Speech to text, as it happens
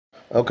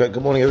Okay,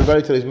 good morning,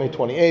 everybody. Today's May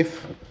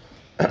 28th.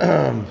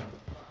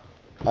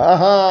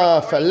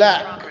 Aha,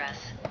 Falak.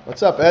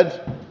 What's up,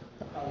 Ed?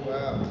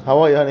 How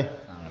are you, honey?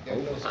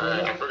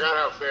 I forgot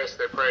how fast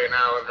they pray in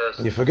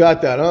Allenhurst. You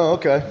forgot that, oh,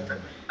 okay.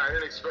 I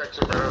didn't expect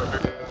to for another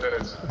 15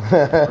 minutes.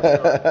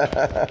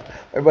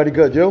 Everybody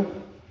good, you?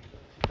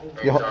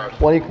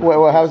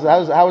 How's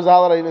the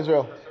holiday in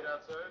Israel?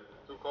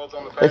 Too cold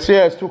on the face?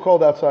 It's too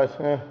cold outside,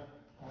 yeah.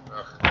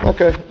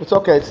 Okay, it's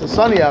okay. It's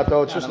sunny out,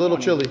 though. It's just a little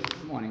chilly.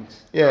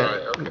 Mornings. Yeah,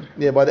 Right, okay.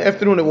 yeah. By the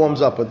afternoon it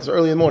warms up, but it's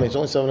early in the morning. It's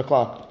only 7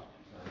 o'clock.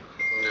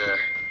 Yeah.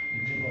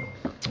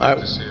 All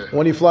right.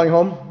 When are you flying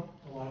home?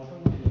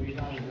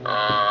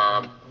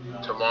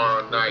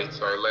 Tomorrow night,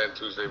 so I land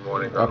Tuesday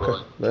morning.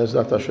 Okay, that's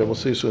not that sure. We'll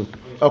see you soon.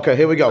 Okay,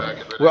 here we go.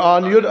 We're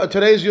on Yud.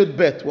 Today's Yud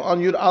Bet. We're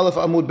on Yud Aleph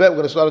Amud Bet. We're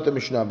going to start at the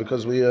Mishnah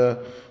because we were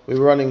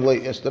running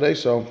late yesterday.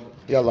 So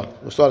yalla,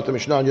 we'll start at the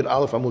Mishnah on Yud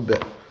Aleph Amud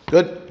Bet.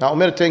 Good. Now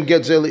Omer ten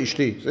get zel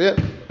ishti. See it?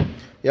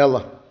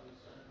 Yalla.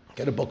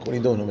 Get a book. What are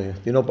you doing over here?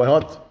 Do you know by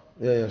heart?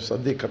 Yeah.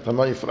 Sadiq.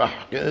 Katama yifrah.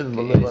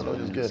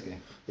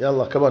 Good.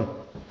 Yalla, come on.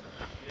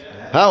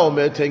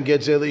 האומר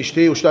תנגד זה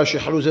לאשתי ושטר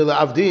שחרו זה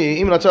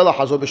לעבדי אם רצה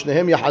לחזור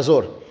בשניהם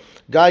יחזור.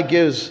 Guy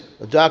gives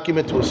a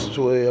document to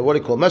what do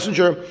you call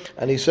messenger,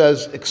 and he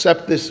says,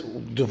 accept this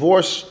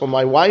divorce from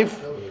my wife,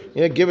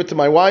 give it to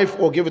my wife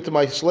or give it to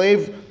my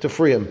slave to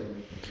free him.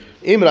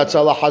 אם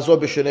רצה לחזור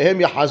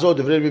בשניהם יחזור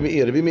דברי רבי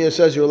מאיר. Rabbi Meir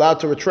says you're allowed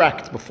to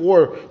retract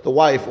before the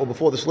wife or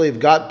before the slave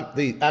got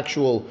the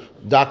actual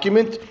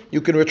document. You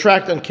can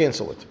retract and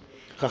cancel it.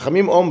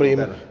 חכמים אומרים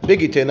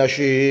בגיטין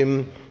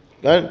נשים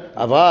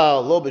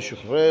אבל לא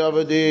בשחררי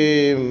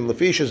עבדים,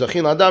 לפי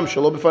שזכין אדם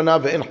שלא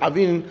בפניו ואין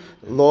חבין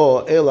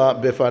לא אלא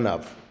בפניו.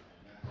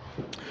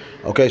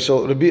 Okay,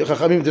 so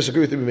Chachamim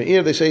disagree with Rabbi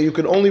Meir. They say you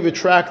can only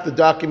retract the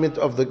document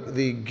of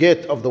the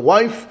get of the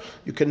wife.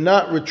 You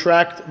cannot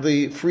retract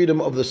the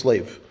freedom of the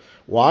slave.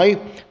 Why?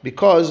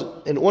 Because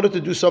in order to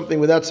do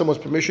something without someone's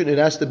permission, it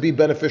has to be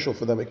beneficial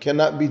for them. It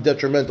cannot be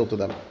detrimental to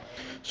them.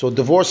 So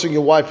divorcing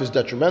your wife is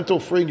detrimental.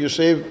 Freeing your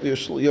slave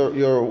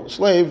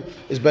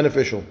is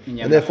beneficial.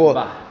 And therefore,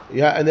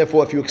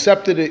 if you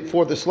accepted it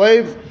for the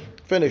slave,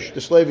 finish.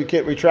 The slave you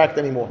can't retract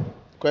anymore.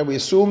 Okay, we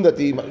assume that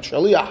the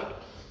shaliach,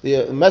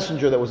 the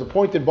messenger that was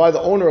appointed by the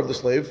owner of the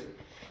slave,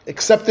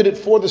 accepted it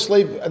for the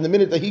slave, and the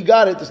minute that he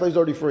got it, the slave's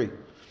already free.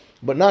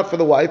 But not for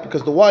the wife,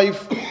 because the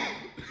wife,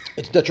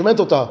 it's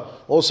detrimental to her.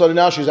 All of a sudden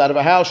now she's out of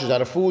a house, she's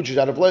out of food, she's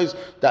out of place.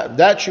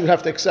 That she would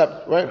have to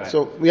accept, right?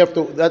 So we have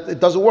to. That it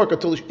doesn't work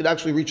until it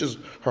actually reaches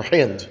her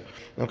hand.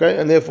 Okay,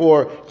 and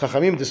therefore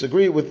Chachamim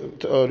disagree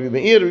with Rabbi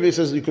Meir. Rabbi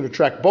says you can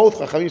retract both.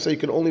 Chachamim say you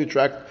can only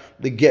retract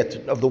the get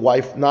of the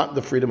wife, not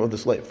the freedom of the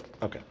slave.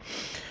 Okay,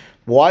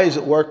 why does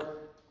it work?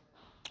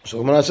 So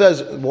the Gemara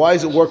says, why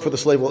does it work for the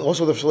slave? Well,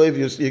 also the slave,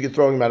 you're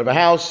throwing him out of a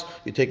house,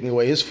 you're taking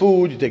away his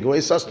food, you're taking away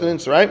his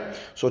sustenance, right?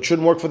 So it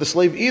shouldn't work for the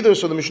slave either.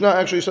 So the Mishnah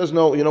actually says,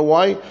 no, you know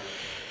why?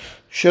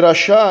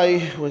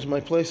 Shirashai, where's my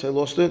place? I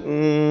lost it.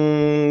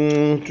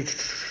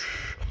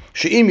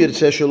 She'im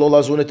yitzeh shelo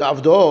lazunet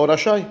avdo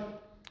rashai.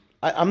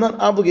 I'm not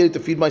obligated to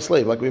feed my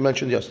slave, like we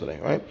mentioned yesterday,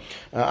 right?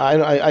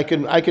 I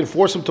can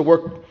force him to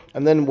work,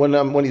 and then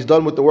when he's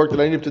done with the work that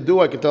I need him to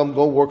do, I can tell him,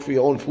 go work for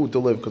your own food to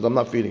live, because I'm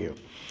not feeding you.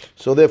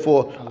 So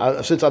therefore,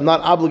 since I'm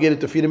not obligated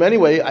to feed him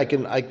anyway,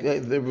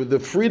 the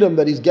freedom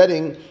that he's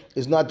getting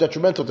is not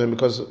detrimental to him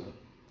because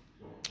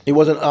he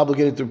wasn't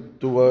obligated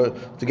to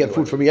get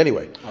food from me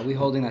anyway. Are we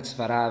holding that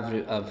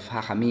svara of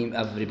Hachamim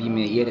of Rabbi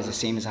Meir is the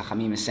same as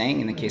Hachamim is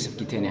saying in the case of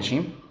Gittin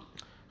Hashim?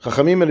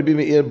 Chachamim and Rabbi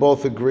Meir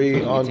both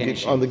agree on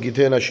the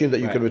Gittin Hashim that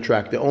you can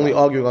retract. They're only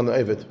arguing on the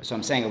Eved. So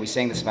I'm saying, are we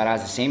saying the svara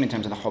is the same in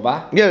terms of the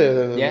Chobah?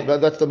 Yeah.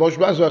 That's the most.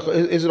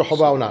 Is it a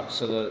Chobah or not?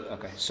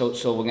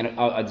 So we're gonna.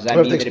 Does that we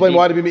have mean to explain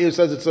why Rabbi Meir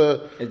says it's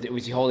a.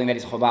 Was he holding that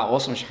it's Chobah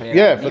also?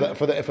 Yeah,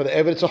 for the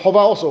Eved, it's a Chobah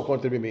also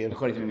according to Rabbi Meir.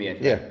 According to Rabbi Meir.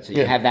 Yeah. So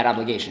you have that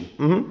obligation.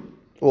 Mm-hmm.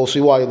 We'll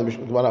see why in the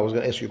Mishnah. I was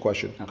going to ask you a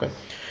question. Okay.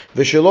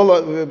 If I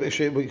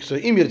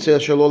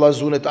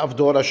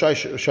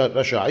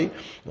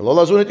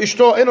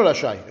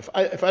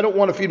don't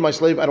want to feed my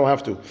slave, I don't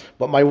have to.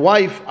 But my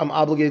wife, I'm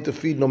obligated to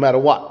feed no matter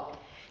what.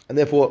 And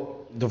therefore,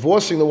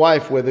 divorcing the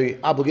wife where the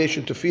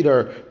obligation to feed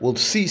her will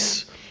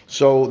cease,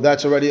 so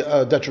that's already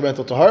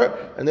detrimental to her.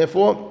 And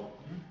therefore,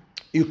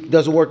 it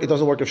doesn't work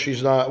if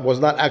she's was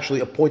not actually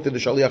appointed the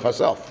shaliach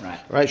herself,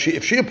 right?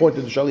 If she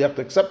appointed the shaliach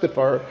to accept it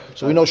for her,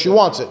 so we know she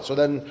wants it, so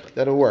then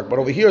that'll work. But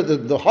over here,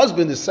 the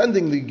husband is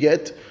sending the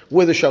get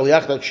with a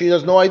shaliach that she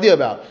has no idea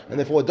about, and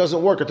therefore it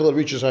doesn't work until it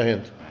reaches her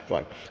hand.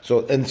 Fine.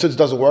 So and since it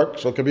doesn't work,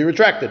 so it can be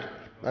retracted.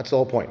 That's the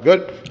whole point.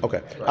 Good?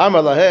 Okay.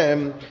 Amar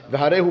lahem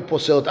v'harehu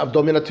posel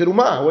avdo min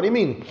hatiruma. What do you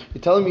mean?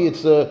 You're telling me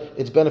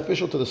it's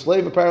beneficial to the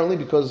slave apparently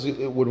because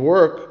it would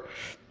work.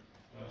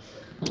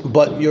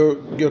 But you're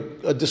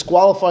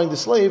disqualifying the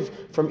slave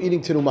from eating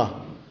tirumah.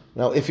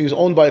 Now, if he was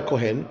owned by a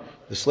kohen,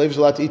 the slave is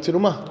allowed to eat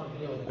tirumah,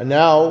 and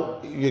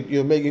now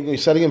you're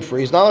setting him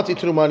free. He's not allowed to eat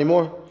tirumah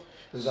anymore.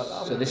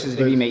 So this is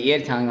Rabbi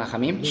Meir telling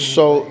Chachamim?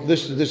 So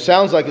this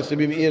sounds like it's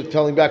Rabbi Meir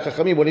telling back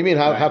Chachamim. What do you mean?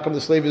 How come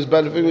the slave is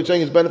beneficial? We're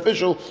saying it's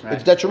beneficial. Right.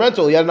 It's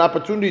detrimental. He had an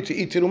opportunity to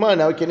eat tirumah.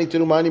 Now he can't eat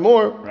tirumah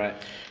anymore. Right.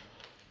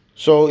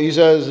 So he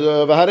says,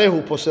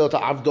 "V'harehu posel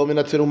ta'avdo min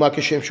tirumah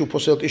kishem shu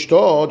posel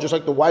ishto." Just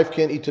like the wife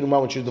can't eat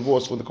tirumah when she's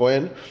divorced from the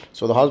kohen,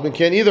 so the husband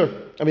can't either.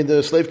 I mean,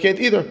 the slave can't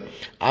either.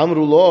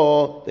 Amru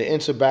lo. They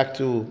answer back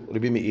to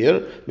Rabbi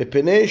Meir,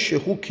 "Mepenei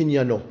shehu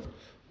kinyano."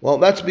 Well,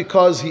 that's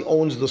because he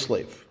owns the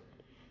slave.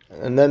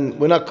 And then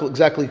we're not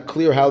exactly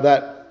clear how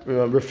that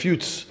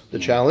refutes the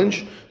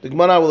challenge. The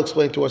Gemara will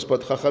explain to us,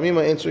 but Chachamim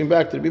are answering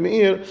back to Rabbi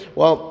Meir.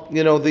 Well,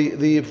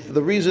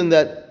 the reason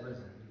that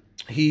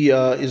he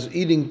is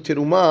eating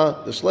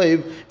tirumah, the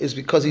slave, is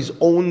because he's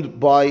owned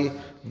by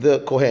the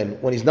kohen.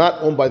 When he's not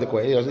owned by the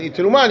kohen, he doesn't eat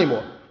tirumah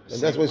anymore. And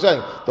that's what he's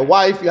saying. The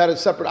wife, you had a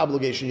separate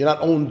obligation. You don't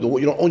own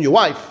your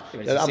wife. You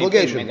had an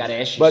obligation. But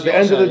at the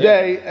end of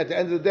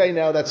the day,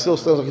 now that still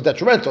like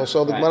detrimental.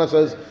 So the Gemara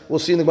says, we'll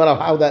see in the Gemara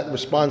how that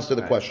responds to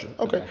the question.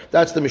 Okay,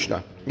 that's the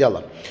Mishnah.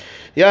 Yalla.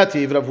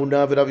 Yativ Rav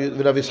Huna v'Rav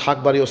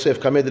Yitzchak bar Yosef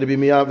kamed Rabbi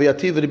Meir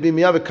v'Yativ Rabbi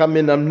Meir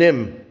v'kamen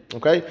namnim.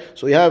 Okay,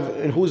 so you have,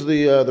 and who's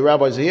the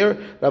rabbis here?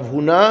 Rav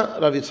Huna,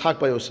 Rav Yitzchak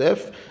bar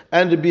Yosef,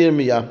 and Rabbi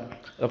Meir.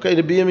 Okay,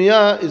 Rabbi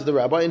Meir is the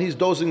rabbi, and he's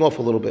dozing off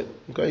a little bit.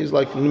 Okay, he's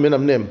like min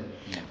namnim.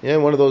 Yeah,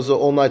 one of those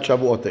all-night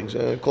Shavuot things,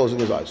 closing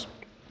his eyes.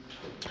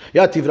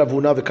 Yativ Rav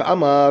Huna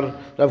v'ka'amar.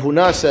 Rav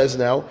Huna says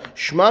now,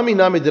 Shma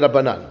mina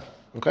midrabanan.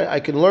 Okay, I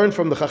can learn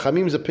from the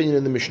Chachamim's opinion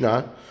in the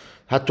Mishnah.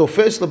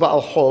 Hatofes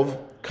leba'al chov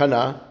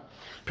kana.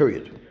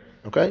 Period.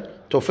 Okay,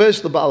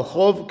 tofes leba'al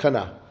chov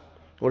kana.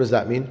 What does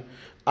that mean?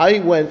 I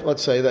went.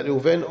 Let's say that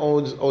Reuven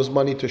owes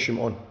money to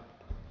Shimon.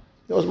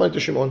 He owes money to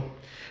Shimon,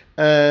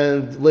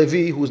 and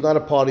Levi, who's not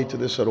a party to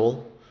this at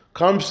all,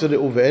 comes to the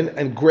Reuven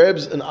and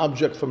grabs an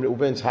object from the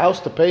Reuven's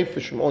house to pay for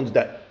Shimon's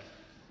debt.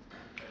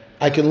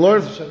 I can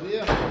learn.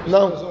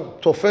 No,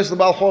 tofes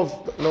leba'al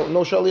chov.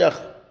 No shaliach.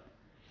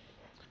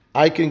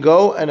 I can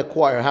go and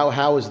acquire.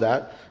 How is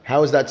that?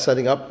 How is that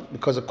setting up?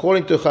 Because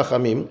according to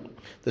Chachamim,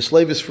 the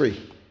slave is free.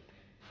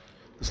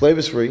 The slave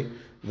is free.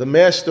 The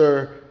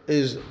master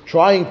is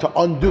trying to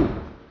undo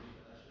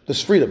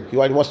this freedom. He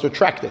wants to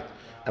retract it.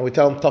 And we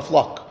tell him tough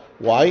luck.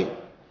 Why?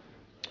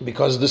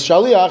 Because the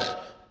shaliach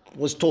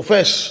was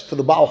tofes to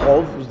the Baal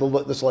Chov, who's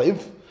the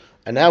slave,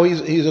 and now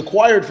he's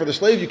acquired for the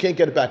slave. You can't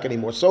get it back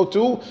anymore. So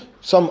too,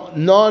 some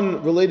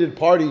non-related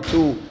party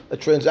to a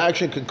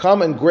transaction can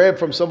come and grab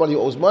from somebody who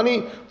owes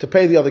money to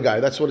pay the other guy.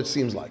 That's what it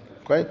seems like.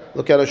 Okay,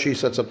 look at how she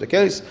sets up the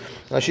case.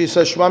 And she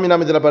says, "Shma mina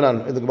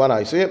midrabanan." In the Gemara,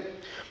 you see it.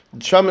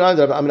 He's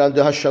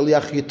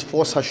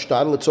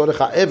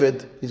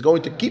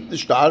going to keep the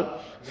shtar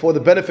for the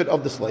benefit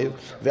of the slave.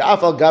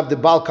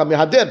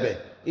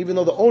 Even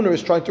though the owner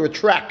is trying to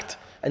retract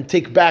and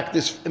take back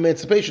this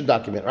emancipation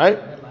document, right?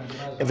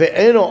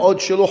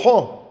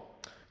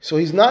 So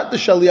he's not the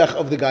shaliach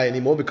of the guy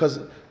anymore because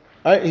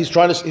he's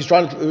trying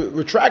to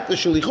retract the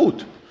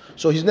shalichut.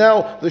 So he's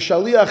now the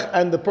shaliach,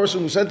 and the person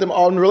who sent him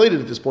are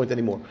unrelated at this point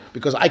anymore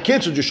because I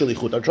canceled your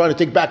shalichut. I'm trying to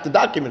take back the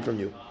document from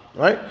you,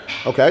 right?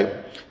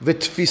 Okay.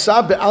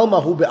 V'tfisa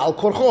be'almahu be'al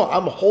korcho.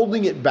 I'm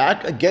holding it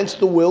back against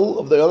the will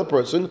of the other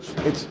person.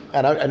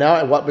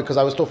 Because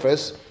I was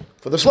tofes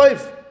for the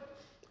slave.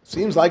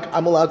 Seems like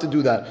I'm allowed to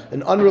do that.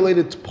 An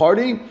unrelated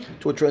party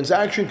to a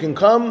transaction can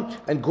come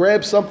and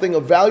grab something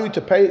of value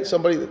to pay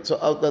somebody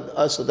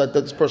that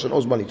this person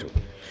owes money to.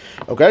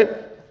 Okay?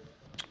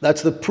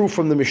 That's the proof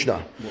from the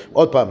Mishnah.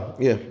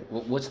 Yeah.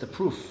 What's the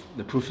proof?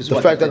 The proof is the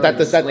fact that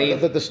the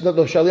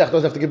shaliach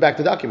doesn't have to give back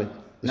the document.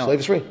 The slave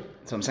is free.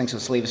 So I'm saying the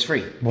slave is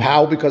free.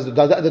 How? Because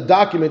the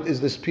document is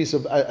this piece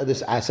of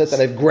this asset that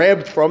I've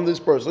grabbed from this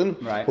person,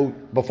 right, who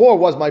before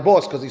was my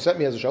boss because he sent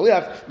me as a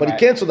shaliach, but he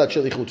canceled that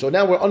shalichut. So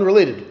now we're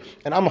unrelated,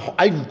 and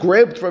I've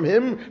grabbed from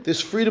him this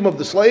freedom of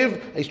the slave,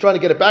 and he's trying to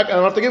get it back, and I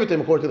don't have to give it to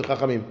him according to the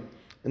Chachamim,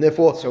 and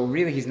therefore. So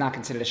really, he's not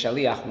considered a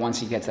shaliach once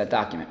he gets that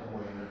document.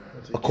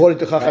 According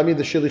to Chachamim,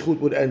 the shalichut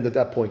would end at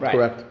that point.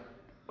 Right.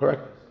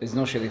 Correct. There's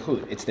no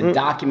shalichut. It's the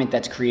document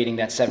that's creating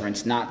that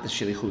severance, not the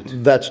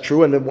shalichut. That's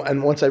true.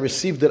 And once I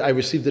received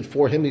it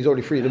for him. He's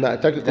already free. It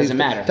doesn't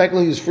matter.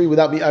 Technically, he's free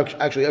without me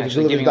actually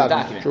delivering the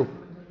document. True.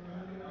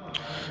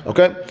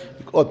 Okay.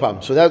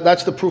 So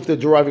that's the proof they're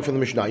deriving from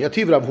the Mishnah.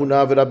 Yativ Rav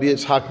Huna v'Rabbi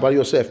Yitzchak bar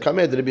Yosef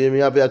kamed Rabbi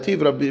Meir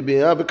v'Yativ Rabbi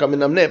Meir v'kamen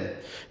namnem.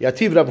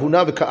 Yativ Rav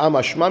Huna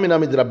v'ka'ama shma mina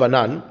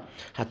midrabanan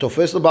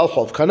hatofes lebal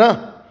chov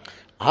kana.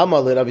 Hama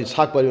le Rav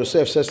Yitzchak bar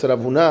Yosef says to Rav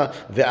Huna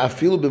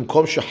ve'afilu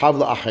b'mkom shehav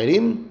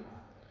la'acherim.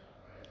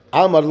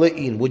 Amar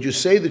le'in. Would you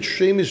say the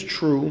same is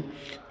true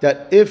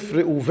that if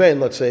Reuven,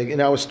 let's say in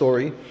our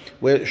story,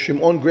 where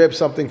Shimon grabs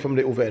something from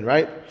Reuven,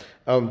 right?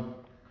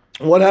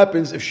 What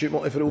happens if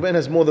Reuven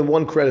has more than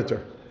one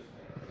creditor?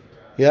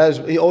 He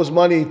owes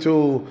money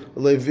to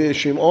Levi,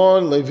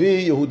 Shimon,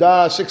 Levi,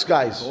 Yehuda, 6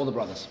 guys. All the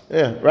brothers.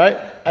 Yeah, right.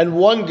 And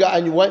one guy,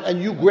 and you went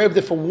and you grabbed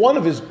it for one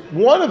of his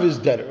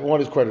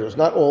creditors,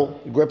 not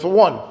all. You grabbed for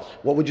one.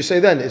 What would you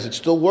say then? Is it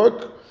still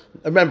work?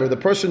 Remember, the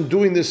person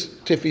doing this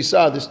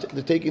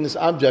tefisa, taking this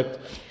object,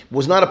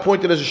 was not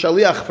appointed as a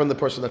shaliach from the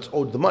person that's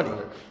owed the money.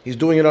 He's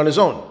doing it on his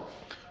own.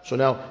 So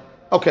now,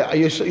 okay,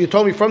 you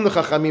told me from the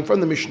Chachamim, from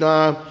the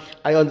Mishnah,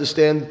 I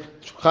understand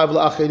Chav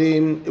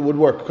La'achirim, it would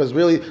work. Because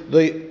really,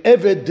 the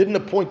Eved didn't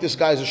appoint this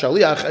guy as a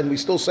Shaliach, and we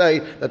still say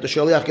that the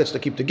Shaliach gets to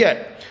keep the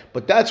get.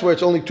 But that's where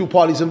it's only two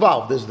parties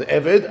involved. There's the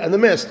Eved and the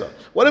master.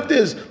 What if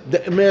there's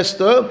the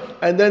master,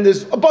 and then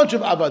there's a bunch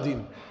of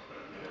Avadim?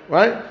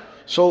 Right?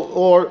 So,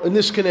 or in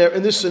this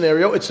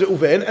scenario, it's the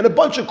Uven and a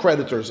bunch of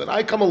creditors. And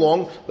I come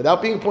along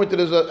without being appointed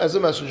as a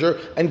messenger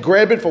and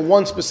grab it for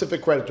one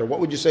specific creditor. What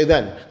would you say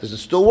then? Does it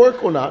still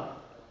work or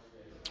not?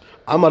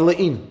 Amar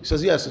Le'in. He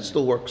says, yes, it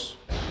still works.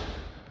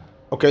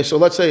 Okay, so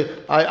let's say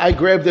I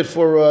grabbed it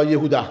for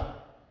Yehuda.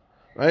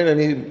 Right?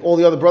 And all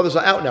the other brothers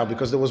are out now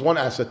because there was one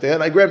asset there.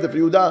 And I grabbed it for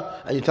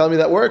Yehuda. And you're telling me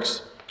that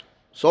works?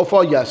 So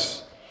far,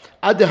 yes.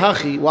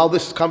 Adehachi, while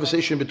this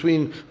conversation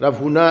between Rav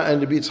Huna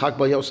and Rabbi Yitzchak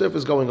Bar Yosef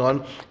is going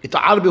on,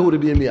 ita'arbehu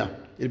Rabbi Yirmiyah.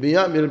 Rabbi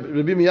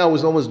Yirmiyah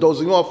was almost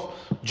dozing off,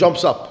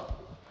 jumps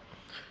up.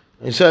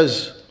 He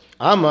says,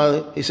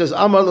 Amar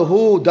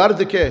lehu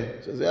dardeke.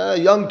 He says, yeah,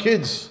 young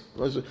kids.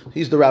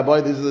 He's the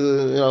rabbi.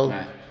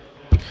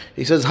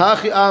 He says,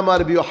 Hachi Amar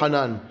Rabbi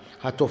Yochanan.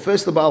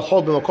 Hatofes leba'al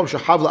chov b'makom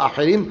shehav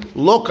la'achirim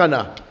lo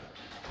kana.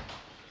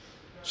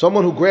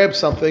 Someone who grabs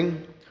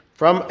something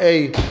from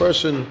a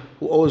person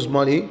who owes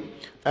money,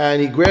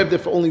 and he grabbed it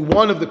for only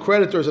one of the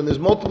creditors, and there's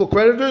multiple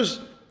creditors,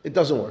 it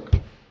doesn't work.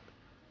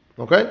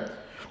 Okay?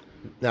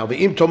 Now,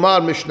 v'im tomar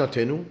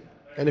mishnatenu,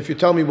 and if you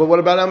tell me, well, what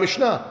about our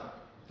Mishnah?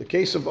 The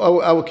case of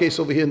our case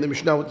over here in the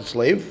Mishnah with the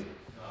slave.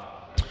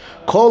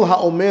 Kol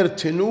ha'omer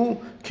tenu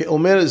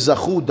ke'omer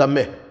zachu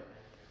dameh.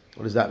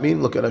 What does that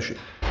mean? Look at Rashi.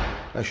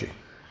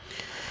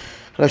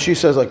 Rashi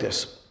says like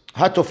this.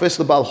 Hatofes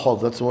leba'al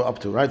chov, that's what we're up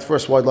to, right?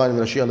 First wide line in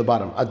Rashi on the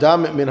bottom.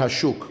 Adam min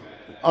hashuk.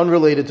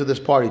 Unrelated to this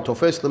party.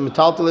 Tofes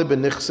lemetaltele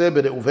benichse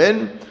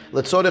bereuven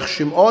letzorech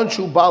Shimon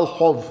shu bal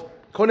chov.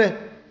 Koneh.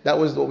 That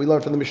was what we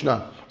learned from the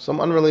Mishnah.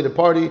 Some unrelated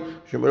party,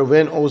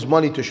 Reuven owes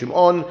money to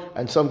Shimon,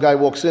 and some guy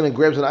walks in and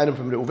grabs an item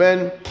from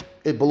Reuven.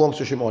 It belongs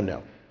to Shimon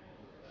now.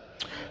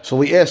 So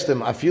we asked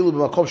him, "Afilu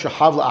b'makom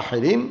shehav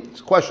la'achirim." It's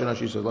a question. As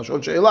she says,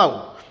 "Lashon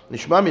she'elahu."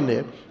 Nishma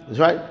mineh. That's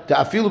right.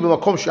 Ta'afilu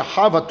b'makom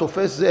shehav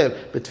hatofes zeh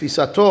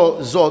betfisato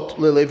zot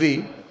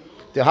lelevi.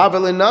 Tehav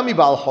elenami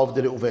bal chov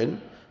de Reuven.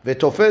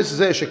 ותופס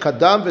זה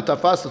שקדם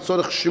ותפס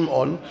לצורך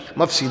שמעון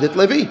מפסיד את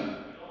לוי.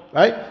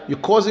 Right? You're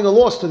causing a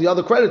loss to the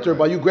other creditor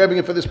by you grabbing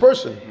it for this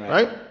person.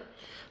 Right?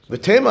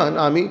 ותמה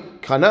נמי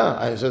קנה.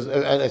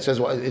 It says,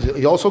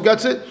 he also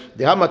gets it.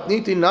 דהה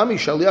מתניתי נמי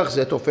שליח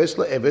זה תופס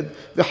לעבד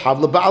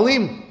וחב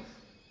לבעלים.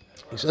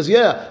 He says,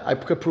 yeah, I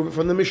could prove it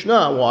from the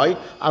Mishnah. Why?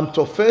 I'm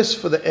tofes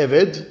for the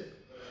eved,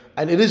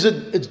 and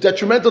it's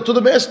detrimental to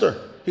the master.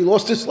 He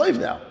lost his slave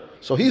now.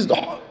 So he's the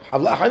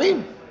havla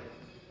hanim.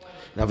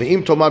 Now,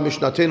 ve'im tomar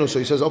mishnatenu, so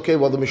he says, okay,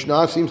 well, the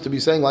Mishnah seems to be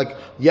saying, like,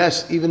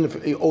 yes, even if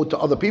he owed to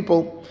other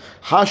people,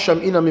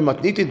 hasham ina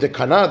mimatniti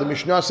dekana, the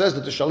Mishnah says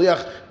that the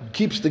shaliach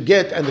keeps the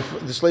get and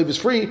the slave is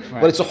free,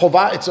 but it's a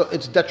chovah,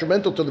 it's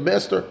detrimental to the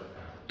master.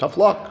 Tough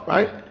luck,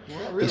 right?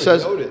 Well, really, he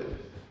says, he owed it.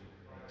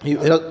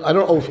 I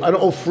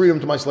don't owe freedom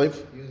to my slave.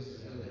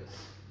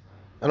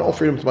 I don't owe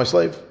freedom to my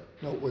slave.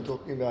 No, we're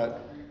talking about...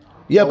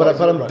 Yeah,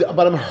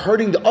 but I'm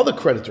hurting the other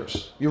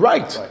creditors. You're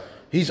right.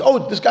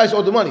 This guy's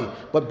owed the money.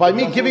 But by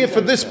me giving it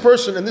for this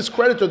person and this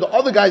creditor, the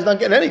other guy's not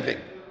getting anything.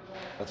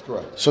 That's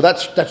correct. So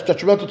that's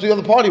detrimental to the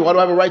other party. Why do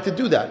I have a right to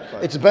do that?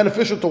 Right. It's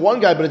beneficial to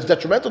one guy, but it's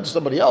detrimental to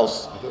somebody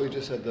else. I thought you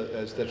just said that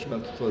it's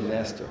detrimental to the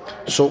master.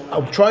 So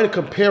I'm trying to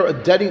compare a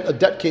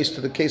debt case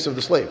to the case of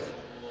the slave.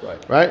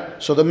 Right?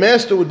 So the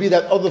master would be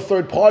that other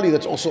third party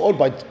that's also owed.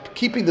 By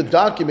keeping the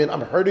document,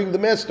 I'm hurting the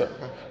master.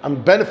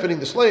 I'm benefiting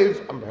the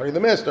slave, I'm hurting the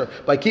master.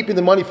 By keeping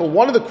the money for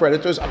one of the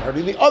creditors, I'm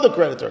hurting the other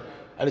creditor.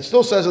 And it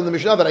still says in the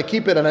Mishnah that I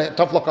keep it and I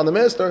tough luck on the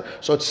master.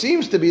 So it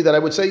seems to be that I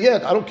would say, yeah,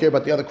 I don't care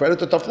about the other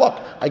creditor, tough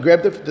luck. I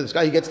grabbed it to this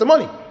guy, he gets the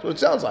money. That's what it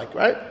sounds like,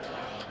 right?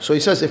 So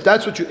he says, if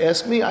that's what you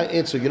ask me, I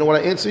answer. You know what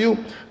I answer you?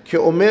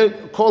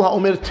 Kol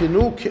ha'omer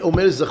tenu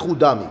ke'omer zachu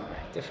dami.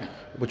 Different.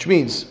 Which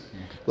means,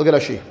 look at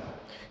Rashi.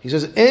 He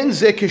says, En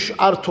ze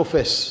kish'ar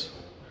tofes.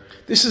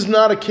 This is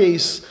not a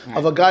case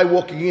of a guy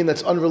walking in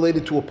that's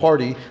unrelated to a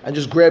party and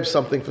just grabs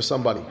something for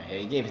somebody. Yeah,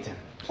 he gave it to him.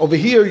 Over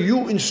here,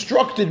 you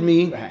instructed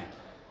me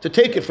to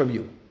take it from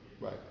you.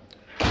 Right.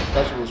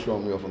 That's what was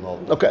throwing me off on the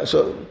whole. Okay,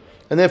 so,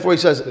 and therefore he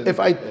says, if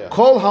I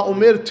call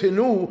ha'omer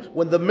tenu,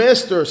 when the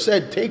master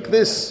said, take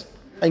this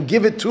and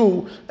give it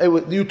to,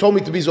 you told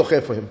me to be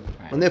zocher for him.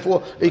 Right. And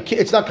therefore,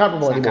 it's not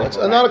comparable anymore. It's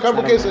not a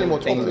comparable case anymore.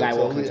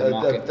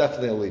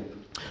 Definitely a leap.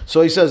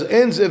 So he says,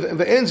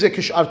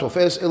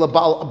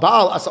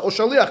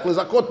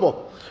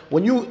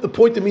 when you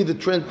appointed me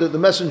the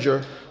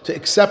messenger to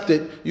accept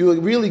it, you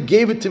really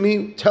gave it to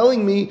me,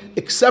 telling me,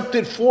 accept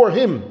it for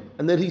him,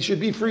 and that he should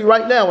be free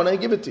right now when I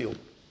give it to you.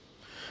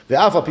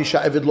 Even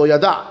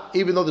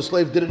though the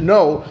slave didn't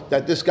know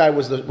that this guy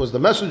was the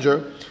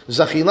messenger,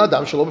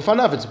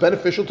 it's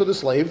beneficial to the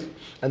slave,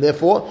 and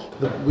therefore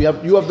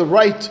you have the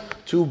right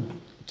to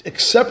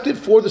accept it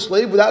for the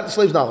slave without the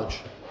slave's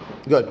knowledge.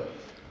 Good?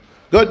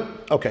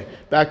 Okay,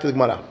 back to the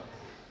Gemara.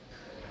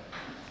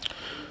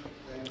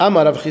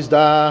 Amar Rav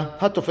Chizda,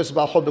 hatofes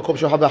ba'al chol bekom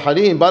shel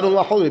havacharim,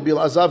 ba'adon la'chol Rabbi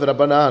Elazar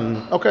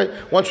v'Rabbanan. Okay,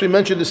 once we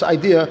mentioned this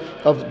idea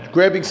of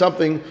grabbing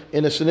something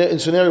in a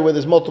scenario where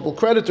there's multiple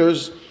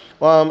creditors,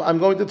 I'm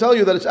going to tell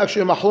you that it's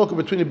actually a mahloka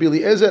between Rabbi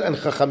Eliezer and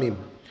Chachamim.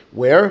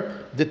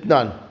 Where?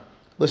 Ditnan.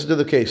 Listen to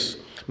the case.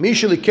 So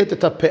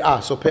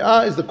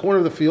pe'ah is the corner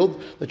of the field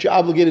that you're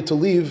obligated to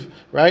leave,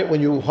 right?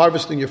 When you're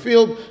harvesting your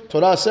field,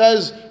 Torah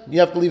says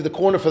you have to leave the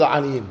corner for the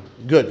aniyim.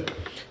 Good.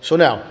 So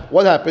now,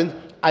 what happened?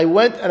 I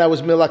went and I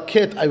was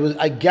melaket.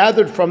 I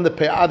gathered from the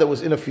pe'ah that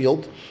was in a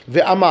field.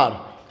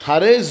 Ve'amar,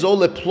 hare zo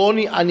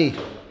leploni ani.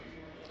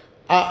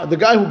 The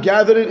guy who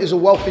gathered it is a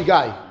wealthy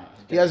guy.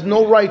 He has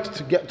no right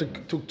to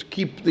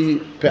keep the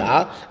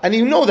pe'ah, and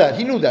he knew that.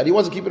 He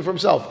wasn't keeping it for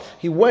himself.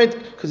 He went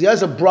because he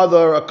has a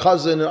brother, a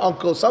cousin, an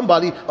uncle,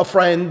 somebody, a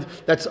friend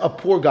that's a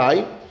poor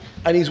guy,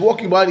 and he's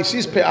walking by and he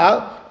sees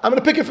pe'ah. I'm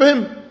going to pick it for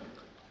him.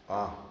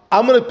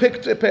 I'm going to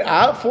pick the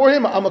pe'ah for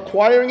him. I'm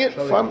acquiring it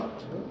from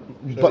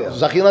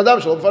Zachin Adam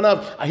Shalom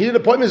Fanav. He didn't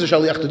appoint me as a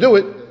shaliach to do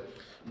it,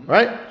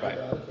 right?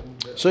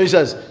 So he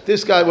says,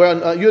 this guy, we're on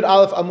Yud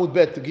Aleph Amud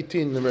Bet, the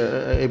Gittin,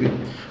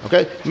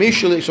 okay?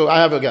 Mishali, so I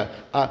have a guy.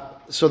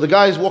 So the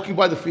guy is walking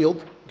by the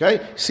field,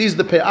 okay? Sees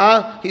the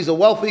pe'ah, he's a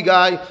wealthy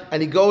guy,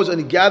 and he goes and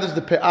he gathers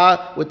the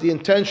pe'ah with the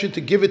intention to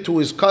give it to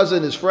his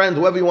cousin, his friend,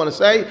 whoever you want to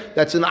say.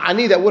 That's an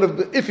ani that would have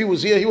been, if he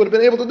was here, he would have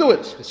been able to do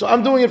it. So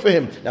I'm doing it for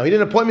him. Now he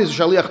didn't appoint me as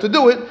a shaliach to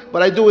do it,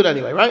 but I do it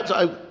anyway, right?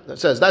 So it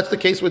says, that's the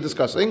case we're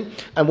discussing.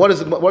 And what's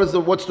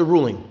the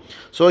ruling?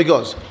 So he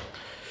goes,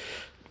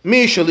 I'm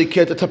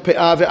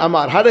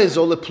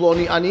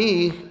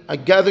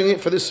gathering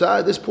it for this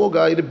side, this poor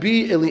guy.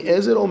 Rabbi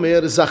Eliezer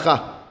Omer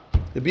Zacha.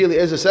 Rabbi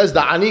Eliezer says,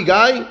 the ani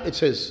guy, it's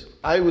his.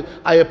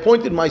 I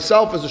appointed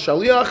myself as a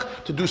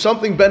shaliach to do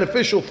something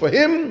beneficial for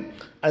him,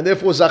 and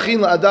therefore zachin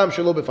la'adam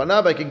shelo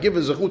befanav. I can give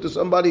a zechut to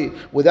somebody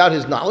without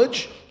his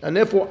knowledge, and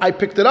therefore I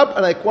picked it up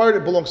and I acquired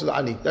it. Belongs to the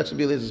ani. That's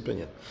Rabbi Eliezer's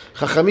opinion.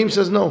 Chachamim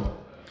says no.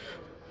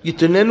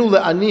 Yitenenu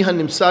le'ani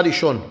hanimsa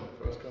rishon.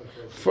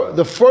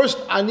 The first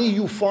ani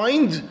you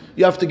find,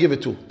 you have to give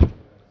it to.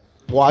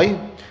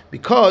 Why?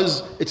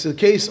 Because it's the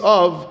case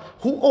of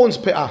who owns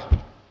pe'ah?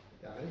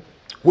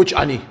 Which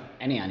ani?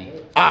 Any ani.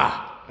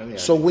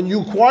 So when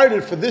you acquired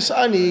it for this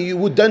ani, you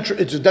would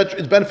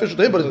it's beneficial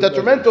to him, but it's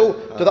detrimental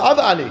to the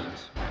other ani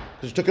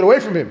because you took it away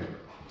from him,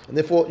 and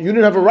therefore you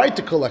didn't have a right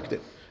to collect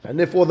it, and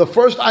therefore the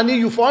first ani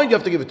you find, you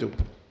have to give it to.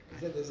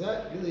 Is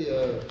that really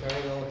a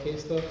parallel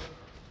case, though?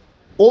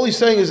 All he's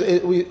saying is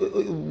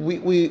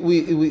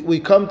we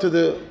come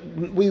to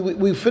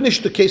we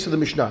finished the case of the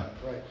Mishnah.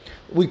 Right.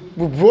 We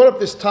brought up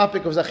this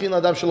topic of Zachin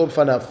Adam Shalom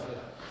Fanav,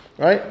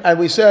 right? And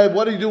we said,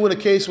 what do you do in a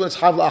case when it's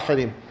Hav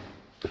La'acharim?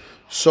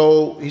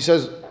 So he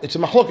says it's a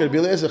mahloket. Rabbi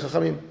Eliezer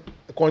Chachamim.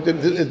 According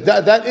to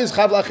that is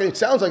Hav La'acharim. It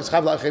sounds like it's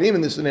Hav La'acharim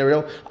in this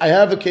scenario. I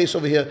have a case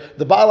over here.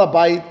 The Baal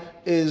Habayit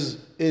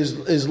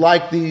is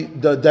like the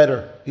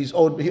debtor. He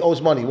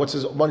owes money. What's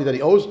his money that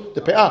he owes?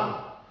 The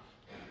pe'ah.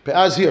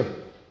 Pe'ah is here.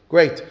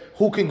 Great.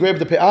 Who can grab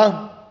the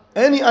pe'ah?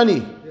 Any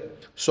ani.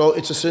 So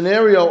it's a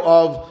scenario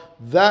of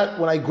that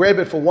when I grab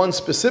it for one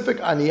specific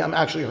ani, I'm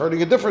actually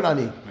hurting a different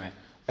ani. Right.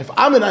 If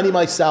I'm an ani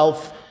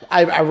myself,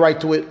 I have right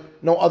to it.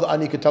 No other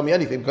ani can tell me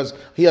anything because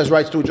he has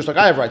rights to it just like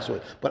I have rights to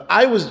it. But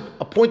I was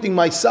appointing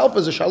myself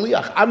as a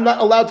shaliach. I'm not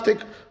allowed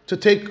to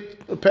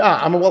take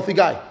pe'ah. I'm a wealthy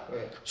guy.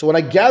 Right. So when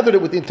I gathered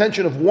it with the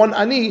intention of one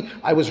ani,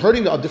 I was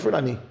hurting a different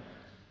ani.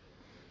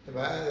 I'm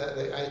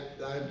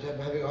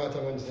having a hard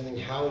time understanding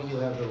how do you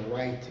have the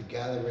right to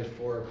gather it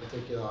for a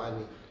particular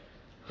ani?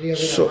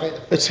 So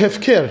it's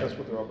hefker.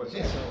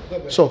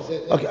 So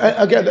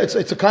again, it's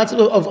a concept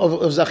of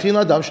zachin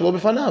adam shelo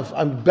b'fanav.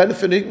 I'm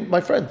benefiting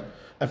my friend.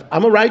 I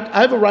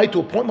have a right to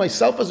appoint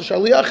myself as a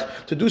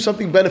shaliach to do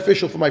something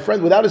beneficial for my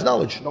friend without his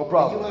knowledge. No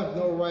problem. You have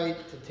no right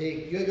to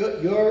take.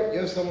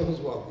 You're someone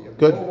who's wealthy. You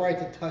have no right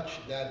to touch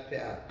that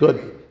path. Good.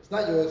 It's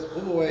not yours.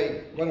 Move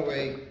away. Run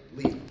away.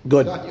 Leave.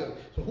 Good. It's not yours.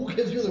 So who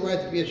gives you the right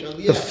to be a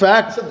shaliach? The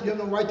fact something you have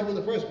no right to in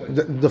the first place.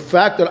 The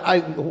fact that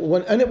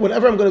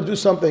whenever I'm going to do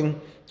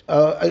something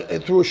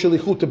through a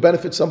shalichut to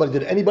benefit somebody,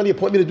 did anybody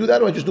appoint me to do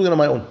that, or am I just doing it on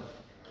my own?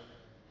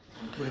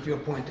 What if you're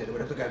appointed? What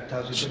if the guy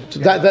tells you?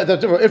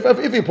 That's different.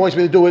 If he appoints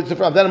me to do it,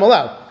 then I'm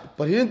allowed.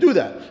 But he didn't do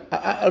that.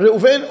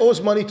 Reuven owes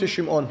money to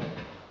Shimon.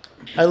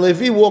 And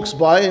Levi walks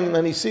by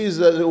and he sees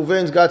that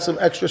Reuven's got some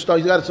extra stuff.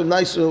 He's got some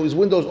nice, his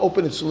window's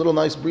open, it's a little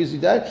nice breezy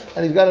day,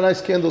 and he's got a nice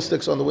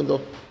candlesticks on the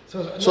window.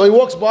 So he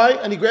walks by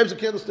and he grabs the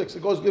candlesticks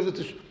and gives it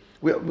to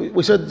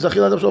we said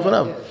Zachin Adam Shelo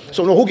B'fanav.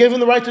 So no, who gave him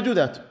the right to do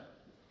that?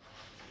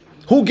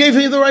 Who gave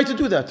him the right to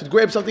do that? To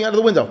grab something out of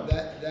the window?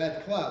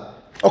 That club.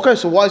 Okay,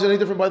 so why is it any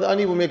different by the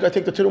ani when I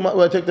take the tiruma,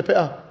 when I take the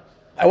pe'ah?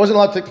 I wasn't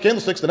allowed to take the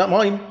candlesticks; they're not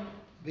mine.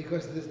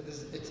 Because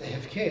it's a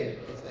hefker.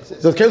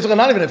 The candlesticks are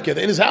not even hefker;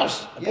 they're in his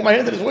house. I put my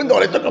hand in his window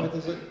and I took them.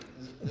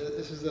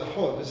 This is the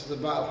chov. This is the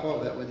Baal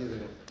chov that we're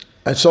dealing with.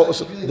 And so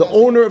the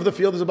owner of the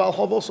field is a Baal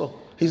chov also.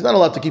 He's not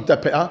allowed to keep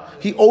that pe'ah.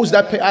 He owes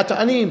that pe'ah to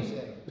anim.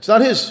 It's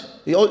not his.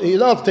 He's not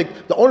allowed to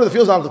take. The owner of the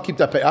field is not allowed to keep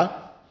that pe'ah.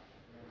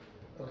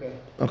 Okay.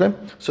 Okay,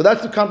 so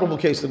that's the comparable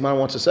case that Gemara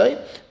wants to say.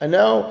 And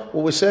now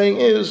what we're saying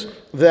is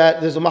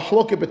that there's a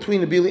mahloket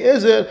between Rabbi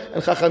Eliezer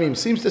and Chachamim.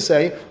 Seems to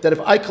say that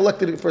if I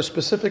collected it for a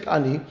specific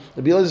ani,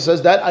 Rabbi Eliezer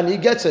says that ani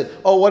gets it.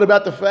 Oh, what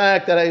about the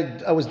fact that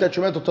I was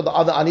detrimental to the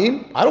other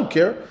anim? I don't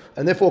care.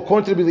 And therefore,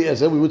 according to Rabbi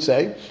Eliezer, we would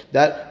say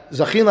that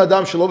Zachin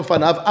Adam Shelo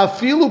B'fanav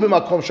Afilu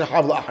B'makom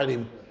Shehav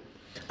La'acharim.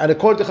 And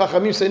according to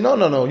Chachamim, say,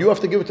 no, you have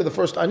to give it to the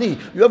first ani.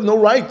 You have no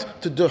right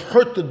to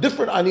hurt the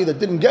different ani that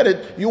didn't get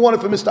it. You want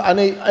it for Mr.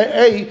 Ani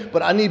A,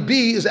 but ani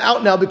B is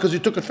out now because you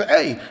took it for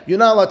A. You're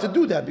not allowed to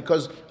do that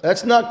because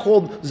that's not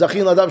called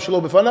Zachin Adam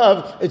Shelo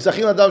B'fanav. It's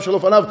Zachin Adam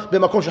Shelo B'fanav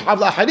B'makom Shehav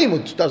La'acharim,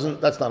 which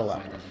that's not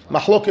allowed.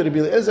 Mahloket Rabbi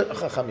Eliezer,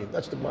 Chachamim.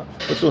 That's the Gemara.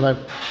 Let's do it.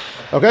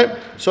 Okay?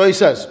 So he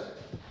says,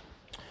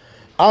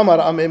 Amar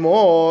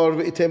Amemor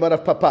V'itemar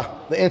of Papa.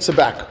 The answer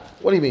back.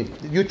 What do you mean?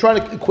 You're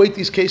trying to equate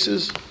these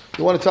cases?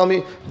 You want to tell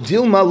me,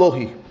 Dilma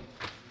Lohi.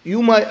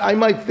 I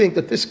might think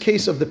that this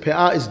case of the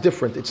Pe'ah is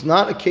different. It's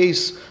not a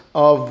case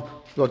of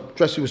what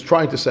Jesse was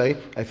trying to say,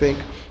 I think,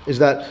 is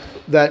that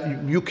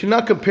you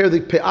cannot compare the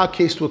Pe'ah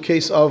case to a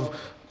case of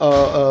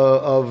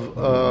Zachin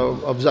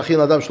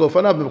Adam Shelo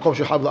Fanav b'makom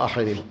shehav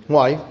la'achirim.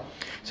 Why? It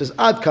says,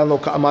 Ad kan lo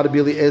ka'amar Rabbi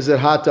Eliezer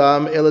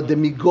hatam ela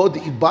demigod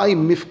ibai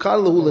mifkar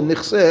lehu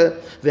lenichseh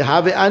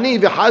v'have ani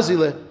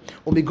v'hazile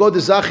umigod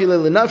zachile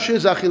lenafshe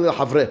zachile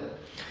havre.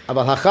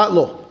 Aval hachat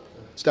lo.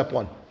 Step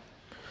one.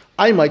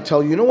 I might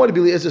tell you, you know what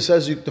Rabbi Eliezer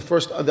says,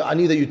 the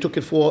ani that you took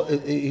it for,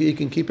 he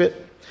can keep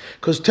it?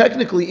 Because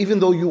technically, even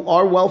though you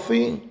are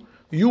wealthy,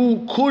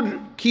 you could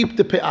keep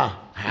the pe'ah.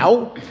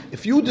 How?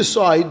 If you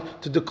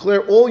decide to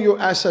declare all your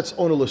assets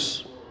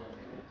ownerless,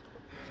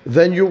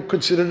 then you're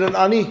considered an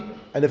ani.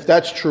 And if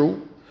that's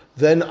true,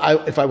 then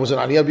if I was an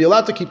ani, I'd be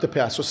allowed to keep the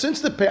pe'ah. So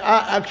since the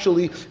pe'ah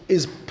actually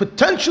is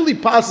potentially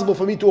possible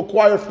for me to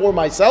acquire for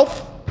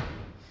myself,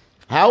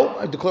 how?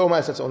 I declare all my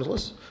assets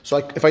ownerless. So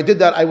if I did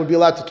that, I would be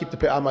allowed to keep the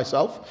pe'ah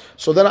myself.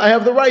 So then I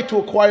have the right to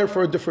acquire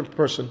for a different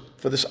person,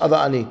 for this other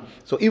ani.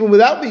 So even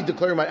without me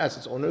declaring my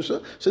assets ownerless,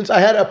 since I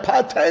had a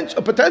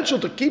potential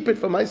to keep it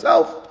for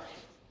myself,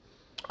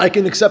 I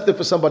can accept it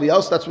for somebody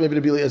else. That's what maybe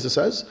Rabbi Eliezer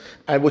says,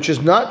 and which is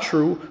not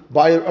true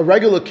by a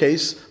regular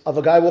case of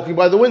a guy walking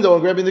by the window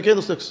and grabbing the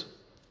candlesticks.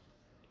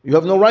 You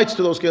have no rights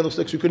to those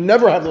candlesticks. You could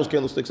never have those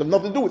candlesticks. They have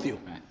nothing to do with you.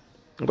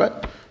 Okay?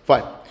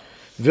 Fine.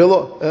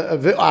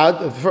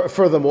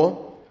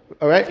 Furthermore,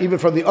 all right, even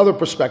from the other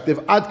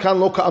perspective, ad kan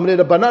lo ka'amrei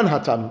Rabbanan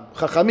hatam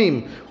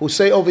chachamim, who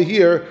say over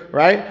here,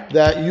 right,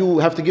 that you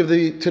have to give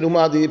the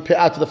terumah, the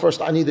pe'ah, to the first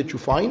ani that you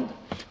find.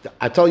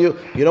 I tell you,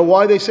 you know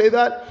why they say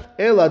that?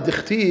 Ela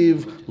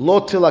dichtiv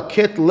lo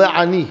tilaket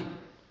le'ani.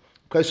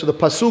 Okay, so the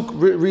pasuk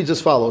reads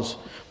as follows.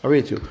 I'll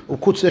read it to you.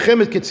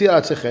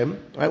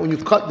 Right, when you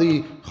cut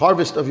the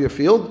harvest of your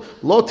field,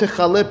 lo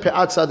techale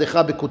pe'at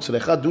sadecha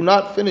bekutzrecha. Do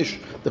not finish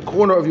the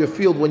corner of your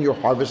field when you're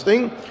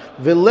harvesting.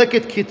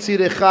 Veleket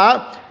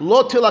kitzirecha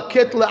lo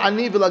telaket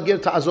le'ani v'lager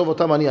ta'azov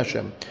otam ani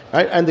Hashem.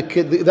 Right, and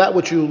that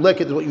which you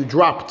leket is what you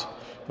dropped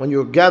when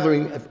you're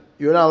gathering.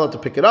 You're not allowed to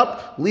pick it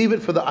up. Leave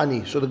it for the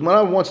ani. So the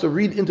Gemara wants to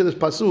read into this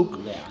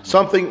pasuk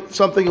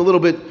something a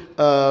little bit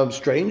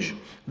strange.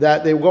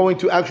 That they're going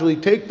to actually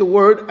take the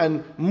word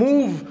and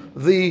move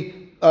the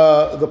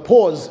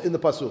pause in the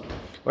pasuk.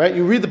 Right?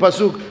 You read the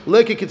pasuk,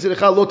 leket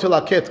kitzirecha lo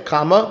telaket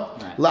kama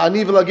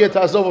la'ani v'lager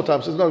ta'azov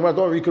otam. Says no, don't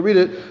worry, you can read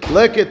it.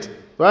 Leket,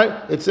 right?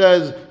 It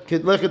says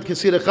leket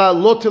kitzirecha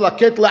lo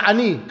telaket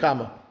la'ani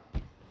kama.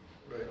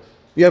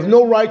 You have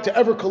no right to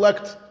ever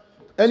collect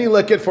any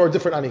leket for a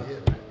different ani.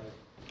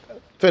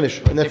 Finish.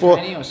 And therefore,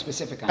 any or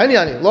specific ani? Any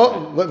ani.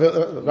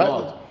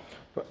 Right?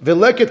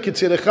 Veleket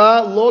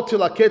kitzirecha lo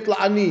tilaket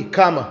la'ani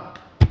kama.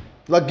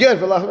 Lager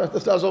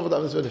that's over.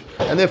 Let's finish.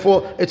 And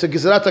therefore, it's a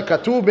gizrata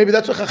katuv. Maybe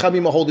that's what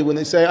Chachamim are holding when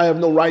they say, I have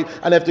no right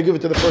and I have to give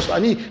it to the first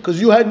ani, because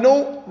you had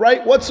no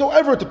right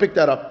whatsoever to pick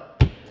that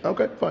up.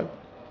 Okay, fine.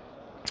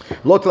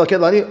 Lo tilaket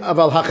la'ani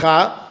aval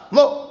hacha.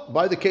 No.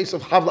 By the case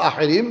of hav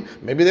la'achirim,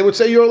 maybe they would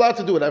say you're allowed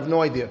to do it. I have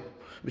no idea.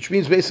 Which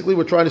means basically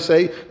we're trying to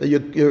say that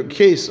your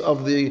case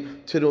of the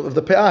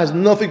pe'ah has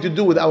nothing to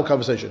do with our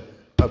conversation.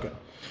 Okay.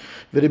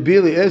 So then,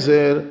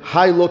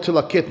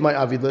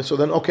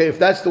 okay, if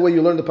that's the way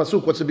you learn the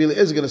pasuk, what's Rabbi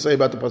Eliezer going to say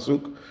about the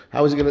pasuk?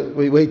 How is he going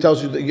to? When he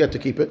tells you that you have to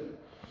keep it,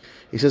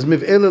 he says,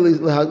 According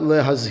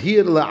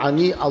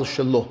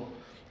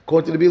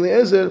to Rabbi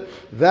Eliezer,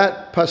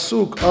 that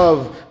pasuk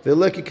of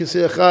Veleki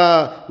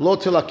kisecha lo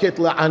tilaket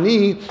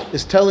la'ani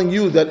is telling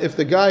you that if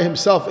the guy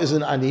himself is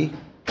an ani,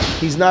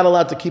 he's not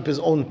allowed to keep his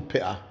own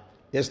pe'ah.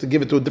 He has to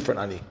give it to a different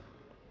ani.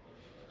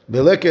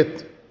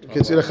 Veleket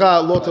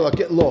kisecha lo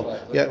tilaket lo.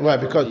 Yeah, right.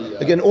 Because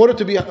again, in order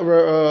to be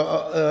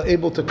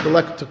able to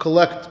collect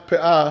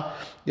pe'ah,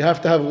 you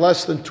have to have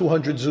less than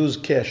 200 zuz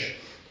cash.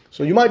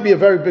 So you might be a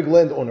very big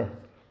landowner.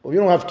 Well, if you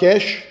don't have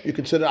cash, you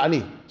consider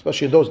ani,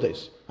 especially in those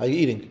days. How are you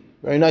eating?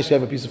 Very nice, you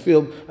have a piece of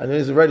field, and then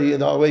it's ready,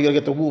 and the way you gotta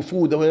get the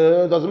food,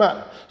 it doesn't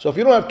matter. So if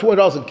you don't have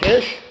 $200 in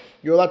cash,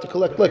 you're allowed to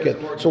collect liquid.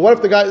 So what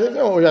if the guy, he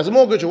has a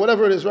mortgage or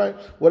whatever it is, right?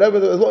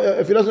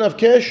 If he doesn't have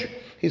cash,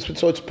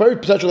 so it's very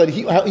potential that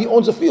he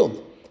owns a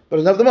field, but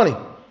doesn't have the money.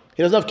 He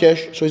He doesn't have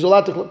cash, so he's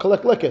allowed to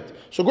collect leket.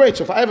 So great.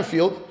 So if I have a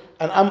field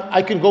and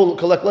I can go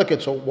collect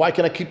leket, so why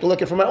can I keep the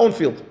leket from my own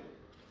field?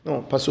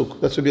 No,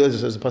 pasuk. That's what Eliezer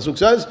says. The pasuk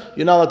says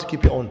you're not allowed to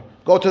keep your own.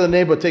 Go to the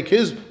neighbor, take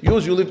his, you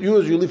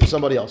leave for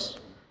somebody else.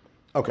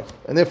 Okay,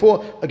 and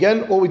therefore,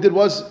 again, all we did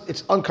was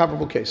it's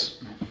uncomparable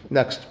case.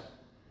 Next,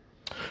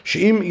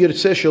 she'im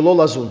yirtzeh shelo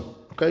lazun.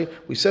 Okay,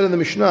 we said in the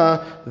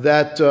Mishnah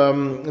that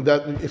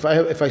that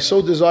if I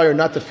so desire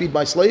not to feed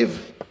my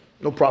slave,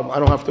 no problem. I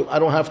don't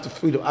have to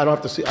feed him. I don't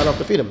have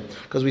to feed him,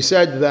 because we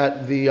said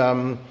that the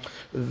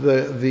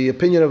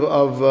opinion of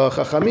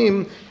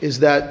Chachamim is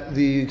that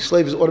the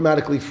slave is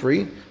automatically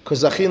free,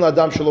 because zachin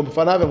l'adam shelo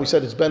b'fanav, and we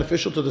said it's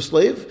beneficial to the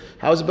slave.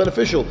 How is it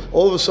beneficial?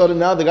 All of a sudden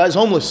now the guy's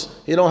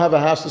homeless. He don't have a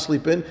house to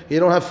sleep in. He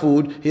don't have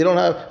food.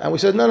 And we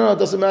said no, it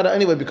doesn't matter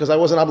anyway, because I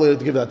wasn't obligated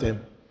to give that to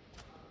him.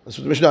 That's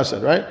what the Mishnah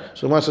said, right?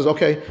 So the Gemara says,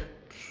 okay,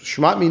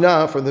 shmat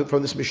mina from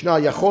this Mishnah,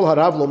 yachol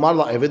harav lomar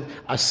la'eved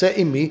aseh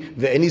imi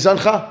ve'eni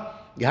zancha.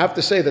 You have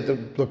to say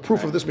that the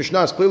proof of this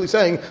Mishnah is clearly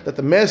saying that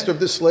the master of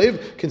this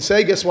slave can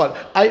say, guess what?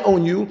 I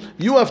own you,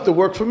 you have to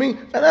work for me,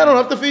 and I don't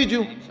have to feed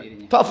you.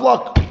 Tough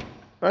luck.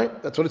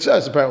 Right? That's what it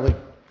says, apparently.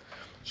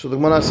 So the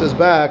Gemara says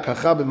back, he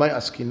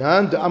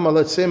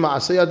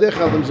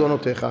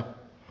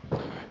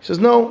says,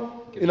 no.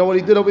 You know what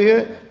he did over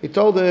here? He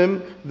told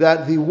him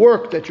that the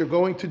work that you're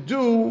going to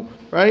do,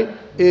 right,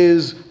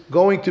 is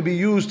going to be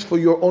used for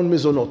your own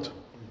mizonot.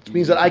 Which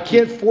means that I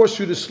can't force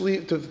you to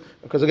sleep,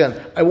 because again,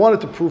 I wanted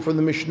to prove from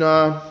the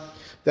Mishnah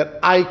that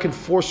I can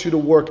force you to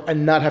work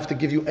and not have to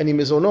give you any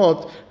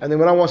mizonot, and then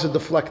when I want to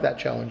deflect that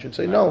challenge and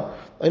say, no,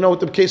 I know what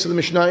the case of the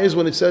Mishnah is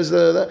when it says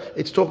that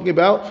it's talking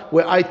about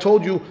where I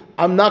told you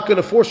I'm not going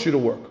to force you to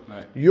work.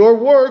 Right. Your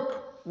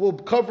work will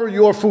cover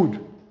your food.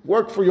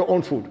 Work for your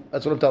own food.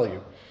 That's what I'm telling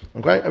you.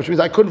 Okay, which means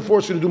I couldn't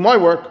force you to do my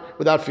work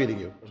without feeding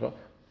you,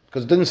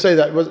 because it didn't say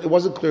that. It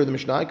wasn't clear in the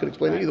Mishnah. I could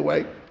explain it either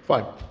way.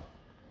 Fine.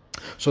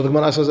 So the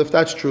Gemara says, if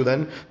that's true,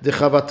 then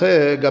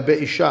dechavate gabe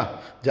isha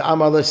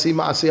de'amar lesi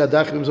ma'aseh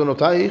yadach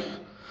b'mizonotayich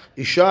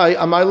isha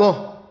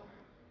amaylo.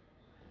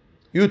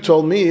 You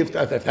told me if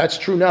that's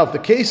true now. If the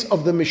case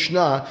of the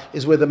Mishnah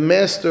is where the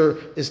master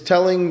is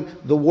telling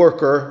the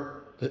worker,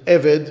 the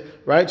Eved,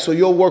 right? So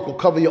your work will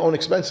cover your own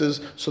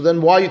expenses. So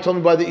then why you tell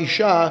me by the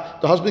Isha,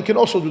 the husband can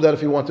also do that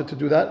if he wanted to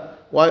do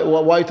that? Why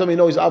you tell me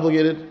no, he's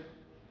obligated?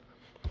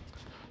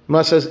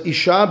 Ma says,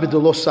 Isha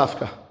b'delo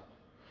safka.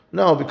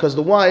 No, because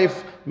the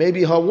wife,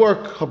 maybe her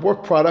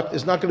work product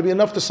is not going to be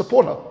enough to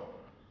support her.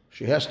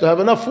 She has to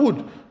have enough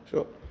food.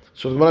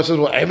 So the Gemara says,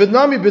 well, Eved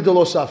nami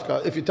b'delo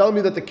safka. If you tell me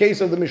that the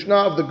case of the Mishnah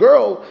of the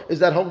girl is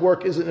that her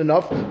work isn't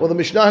enough, well, the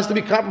Mishnah has to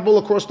be comparable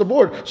across the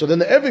board. So then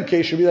the Eved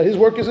case should be that his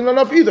work isn't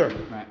enough either.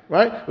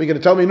 Right? Are you going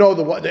to tell me, no,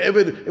 the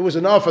Eved, it was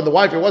enough, and the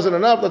wife, it wasn't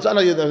enough? That's not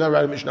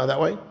write a Mishnah that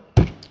way.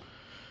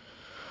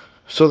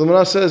 So the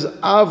Gemara says,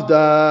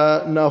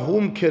 Avda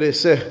nahum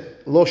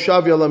kereseh lo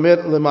shavya lamer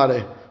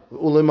lemare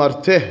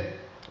ulemarteh.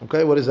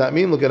 Okay, what does that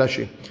mean? Look at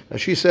Rashi.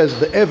 Rashi says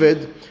the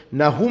Eved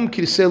nahum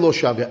kirseh lo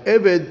shavya.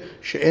 Eved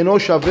she'eno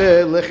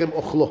shaveh lechem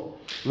ochlo.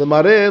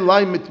 Lemare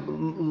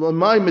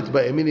lamay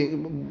mitba'eh.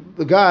 Meaning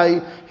the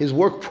guy, his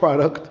work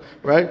product,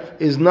 right,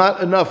 is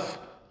not enough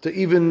to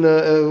even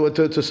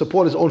to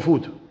support his own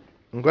food.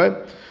 Okay.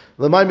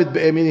 Lemay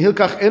mitba'eh. Meaning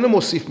hilkach eno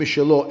mosif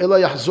mishelo ela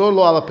yachzor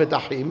lo ala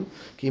petachim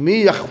ki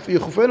mi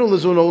yichufenu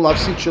lezuno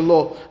lafsit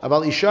shelo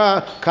aval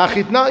isha kach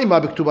itna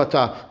ima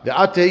b'ktubata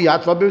ve'ate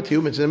yatva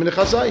b'tiu mitzvah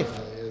minechasai.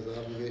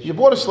 You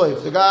bought a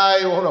slave. The guy,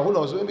 who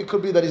knows? Maybe it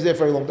could be that he's there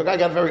very long. The guy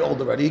got very old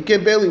already. He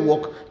can't barely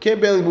walk,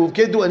 can't barely move,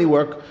 can't do any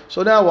work.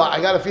 So now what?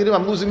 I got to feed him.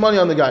 I'm losing money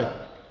on the guy.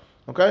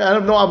 Okay? I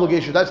have no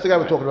obligation. That's the guy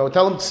we're talking about.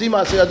 Tell him,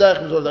 Sima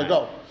Seyadach,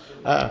 go.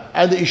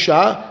 And the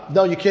Isha,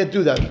 no, you can't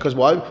do that. Because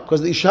why?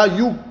 Because the Isha,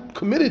 you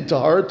committed to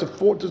her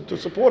to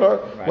support her,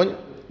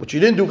 which you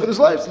didn't do for the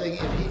slave. I'm saying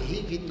if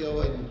he can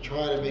go and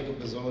try to make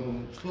up his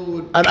own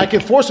food. And I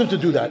can force him to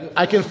do that.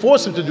 I can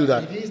force him to do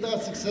that. If he's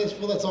not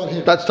successful, that's on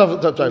him. That's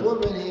tough.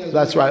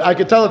 That's right. I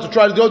can tell her to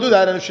try to go do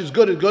that, and if she's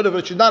good, it's good.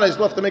 If she's not, I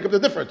still have to make up the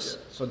difference.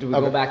 So do we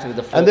go back to the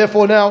default? And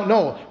therefore now,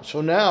 no.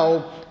 So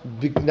now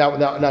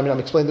I'm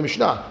explaining the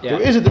Mishnah. Yeah.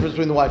 There is a difference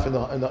between the wife and the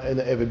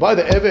Eved. By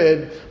the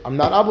Eved, I'm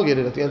not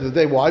obligated at the end of the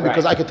day. Why?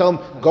 Because I can tell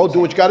him, go do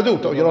what you got to do.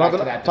 You don't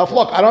have tough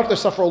luck. I don't have to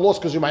suffer a loss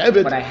because you're my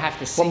Eved. But I have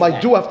to say I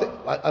do have to.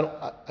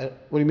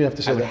 What do you mean I have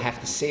to say that? I would have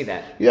to say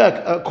that.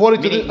 Yeah,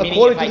 according to the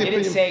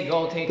opinion. Say,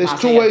 go take there's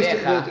two ways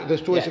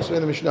to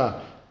explain the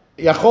Mishnah.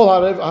 Yachol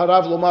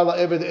harav lomar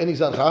la'eved eni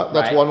zancha.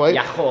 That's one way.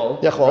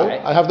 Yachol.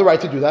 Right. I have the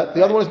right to do that.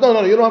 The other one is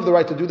no. You don't have the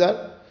right to do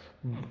that.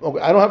 Okay,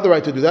 I don't have the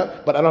right to do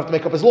that, but I don't have to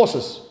make up his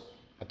losses.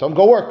 I tell him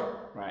go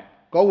work. Right.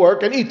 Go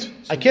work and eat.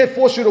 I can't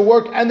force you to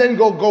work and then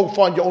go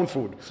find your own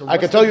food. So I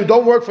can tell you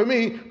don't work for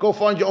me. Go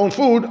find your own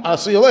food. I'll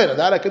see you later.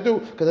 That I could do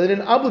because I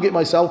didn't obligate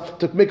myself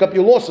to make up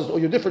your losses or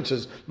your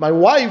differences. My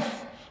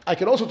wife, I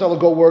can also tell her,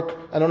 go work,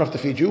 I don't have to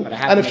feed you.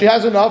 And if she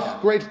has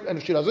enough, great. And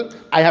if she doesn't,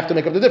 I have to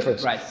make up the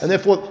difference. Right. And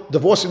therefore,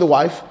 divorcing the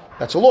wife,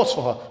 that's a loss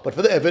for her. But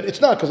for the Eved,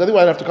 it's not, because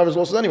otherwise I have to cover his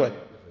losses anyway.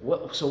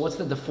 So what's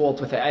the default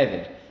with the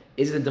Eved?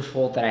 is the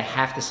default that I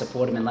have to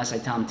support him unless I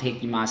tell him take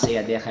Yimase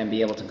Yadecha and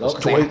be able to go?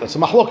 That's a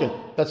mahloket.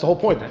 That's the whole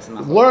point. That's the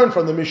mahloket. Learn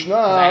from the Mishnah.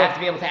 I have to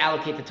be able to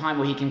allocate the time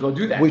where he can go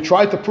do that. We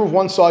tried to prove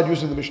one side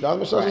using the Mishnah. The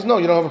Mishnah says, no,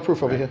 you don't have a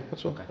proof over here.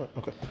 That's all.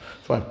 Okay.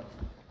 Fine.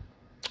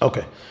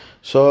 Okay.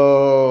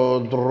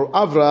 So,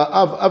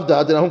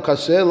 Avda, Denahum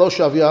Kaseh, Lo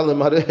Shavia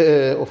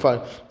Lemare, or fine.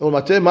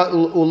 Ulemarte,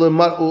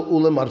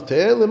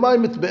 Lemai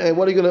Mitbe.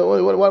 What are you going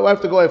to, why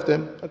have to go after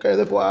him? Okay,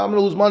 therefore, I'm going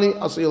to lose money.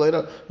 I'll see you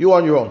later. You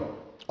on your own.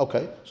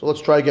 Okay, so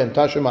let's try again.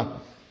 Tashema.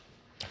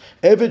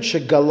 Eved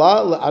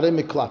Shegala Le'are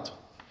Miklat.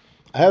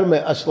 I had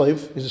a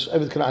slave. He's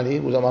Eved Kanani,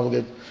 who was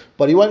obligated.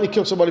 But he went and he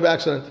killed somebody by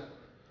accident.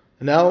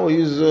 And now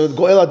he's,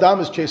 Goel Adam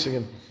is chasing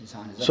him.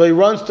 So he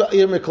runs to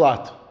Ir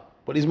Miklat.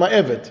 But he's my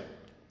Eved.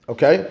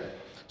 Okay?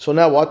 So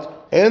now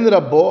what? En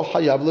Rabo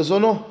Hayav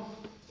Lezono.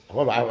 I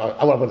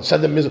want to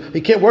send him.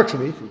 He can't work for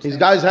me. These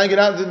guys hanging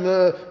out in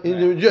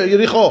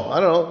Yericho.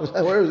 I don't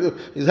know. Where is he?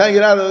 He's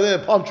hanging out of the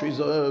palm trees.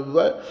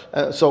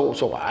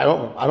 So I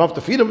don't have to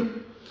feed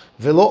him.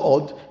 Velo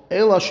od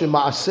ela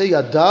shemaaseh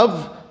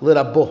yadav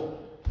lerabo.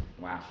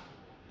 Wow.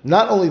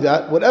 Not only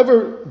that,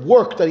 whatever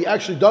work that he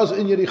actually does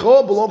in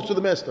Yericho belongs to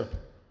the master.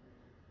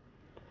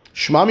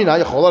 Shma mina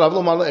yachol harav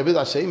lomar le'eved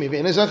aseh mi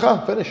ve'enei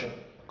zacha. Finish.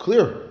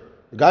 Clear.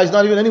 The guy's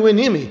not even anywhere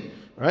near me,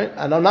 right?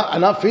 And I'm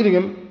not feeding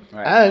him.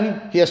 Right.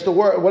 And he has to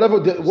work, whatever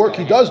the work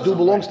he does do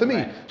belongs to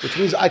me, which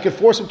means I could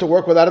force him to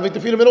work without having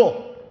to feed him at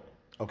all.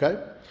 Okay?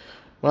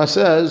 When it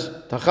says,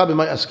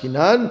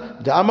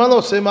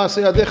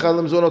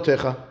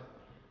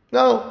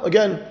 now,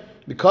 again,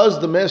 because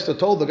the master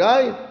told the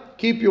guy,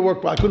 keep your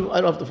work, I don't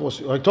have to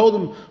force you. I told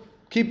him,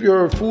 keep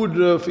your food,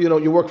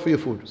 you work for your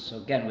food. So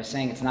again, we're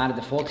saying it's not a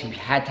default. He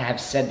had to have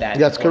said that.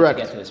 That's correct.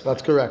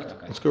 That's correct.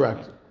 Okay. That's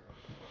correct.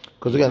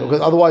 Because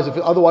otherwise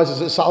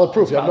it's a solid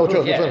proof. You have no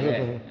choice.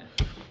 Yeah.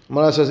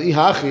 Mara says,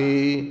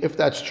 if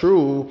that's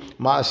true,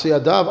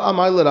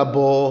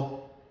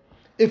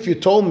 if you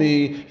told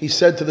me, he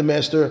said to the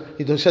master,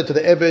 he said to the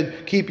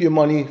Eved, keep your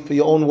money for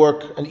your own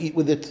work and eat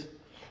with it,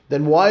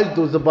 then why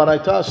does the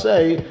Baraita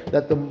say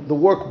that the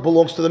work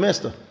belongs to the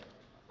master?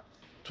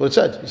 That's what it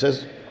said. He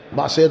says,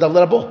 but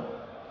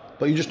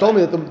you just told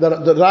me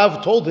that the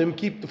Rav told him,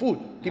 keep the food,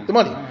 keep the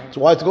money.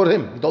 So why to go to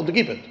him? He told him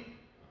to keep it.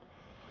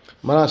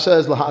 Mara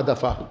says,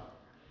 laha'adafa.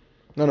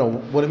 No.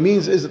 What it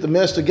means is that the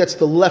master gets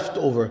the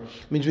leftover.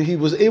 It means he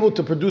was able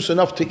to produce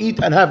enough to eat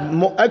and have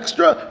more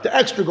extra. The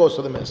extra goes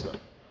to the master.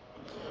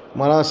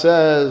 Mara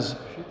says,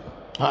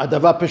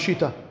 "Ha'adava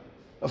peshita."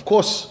 Of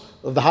course,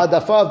 the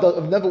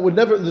ha'adafa would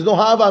never. There's no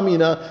ha'ava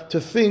amina to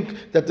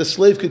think that the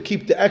slave could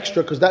keep the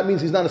extra because that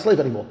means he's not a slave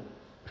anymore.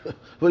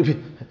 Right.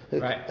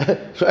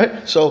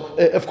 Right. So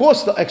of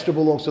course the extra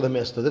belongs to the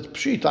master. That's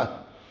peshita.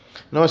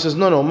 Now it says,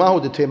 no,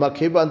 Mahu detema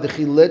kevan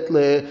dechilet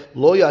le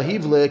lo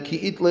yahiv le ki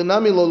it le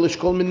nami lo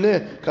lishkol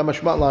minne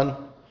kamashmatlan.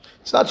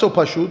 It's not so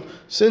pashut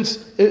since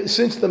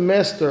the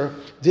master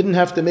didn't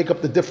have to make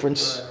up the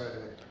difference,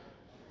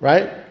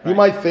 right? You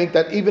might think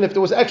that even if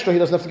there was extra, he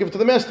doesn't have to give it to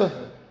the master.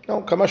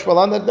 No,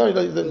 kamashmatlan,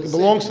 that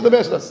belongs to the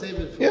master.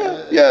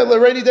 The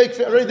rainy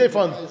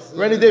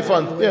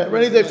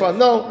day fund.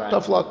 No,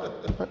 tough luck.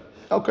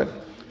 Okay,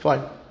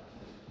 fine.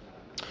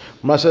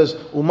 Ma says,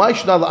 umay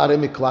shna la'arei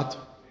miklat.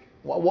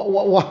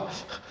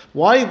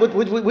 Why?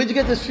 Where'd you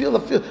get this feel? I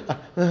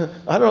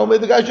don't know. Maybe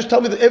the guys just tell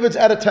me the Evid's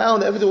out of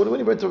town. What do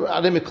you bring to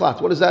Arei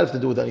Miklat? What does that have to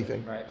do with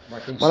anything? Right.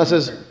 When it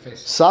says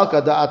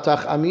Salka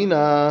da'atach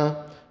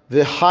amina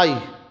v'hay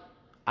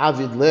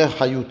avid le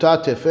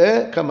hayuta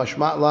tefe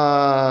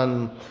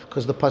kamashmatlan,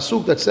 because the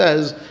pasuk that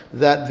says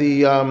that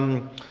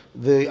the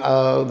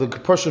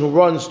person who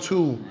runs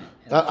to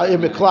Arei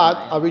Miklat,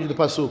 I'll read you the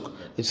pasuk.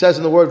 It says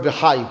in the word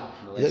v'hay.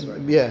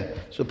 Yeah.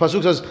 So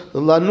pasuk says,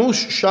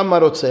 "Lanush sham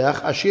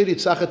marotzeach asher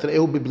yitzach et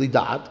re'ehu bibli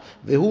da'at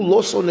vehu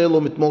lo soneh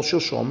lo mitmol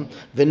shoshom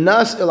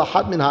v'nas el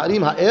achat min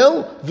ha'arim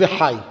ha'el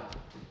v'hay."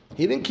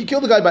 He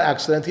killed the guy by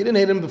accident. He didn't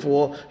hate him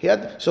before.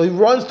 So he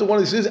runs to one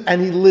of these cities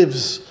and he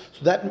lives.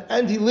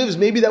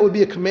 Maybe that would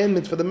be a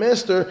commandment for the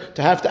master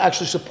to have to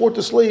actually support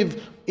the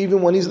slave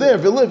even when he's there.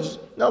 If he lives,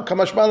 no,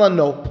 kamash malan,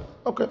 no.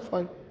 Okay,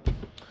 fine.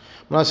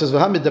 When it says,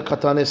 "V'hamid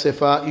dekatane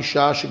sefa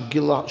isha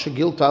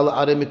shegilta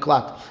la'arei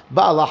miklat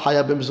ba'ala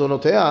haya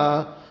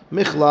b'mzonotea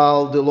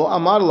michlal de lo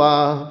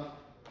amarla,"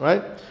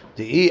 right?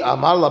 De'i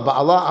amarla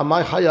ba'ala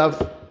amay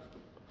hayav.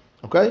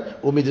 Okay,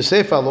 umi de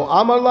sefa lo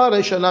amarla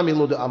reisha nami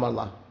lo de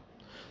amarla.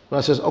 When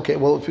it says, okay,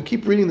 well, if you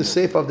keep reading the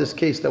sefa of this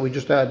case that we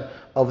just had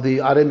of the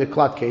arei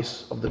miklat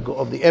case of the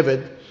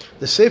Eved,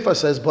 the sefa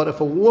says, but if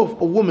a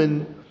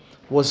woman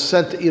was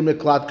sent to Ir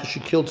Miklat because she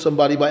killed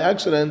somebody by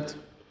accident,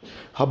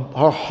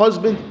 her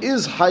husband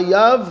is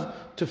hayav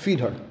to feed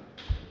her.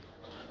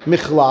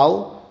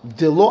 Michlal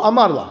de lo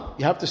amarla.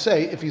 You have to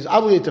say, if he's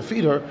obligated to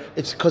feed her,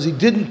 it's because he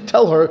didn't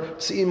tell her,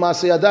 because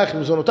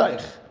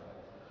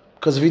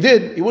if he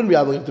did, he wouldn't be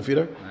obligated to feed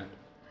her. Right.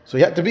 So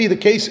he had to be, the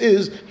case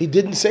is, he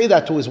didn't say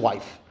that to his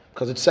wife,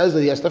 because it says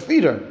that he has to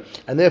feed her.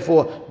 And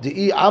therefore,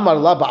 de'i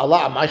amarla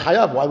ba'ala amay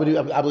chayav. Why would he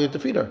be obligated to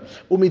feed her?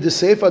 Umi de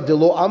sefa de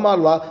lo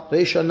amarla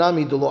reisha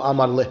nami de lo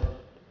amarle.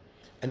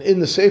 And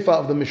in the Seifa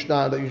of the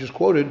Mishnah that you just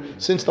quoted,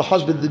 since the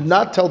husband did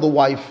not tell the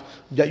wife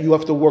that you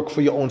have to work for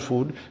your own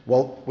food,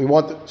 well, we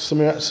want the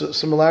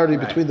similarity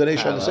between the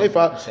Reisha and the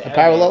Seifa, a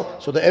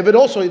parallel. So the Eved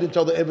also, he didn't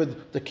tell the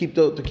Eved to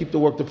keep the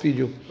work to feed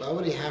you. Why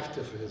would he have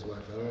to for his wife?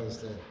 I don't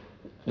understand.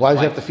 Why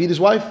does he have to feed his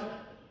wife?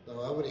 No,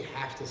 why would he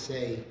have to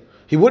say?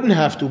 He wouldn't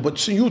have to, but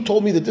so you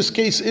told me that this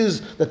case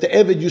is that the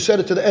Eved, you said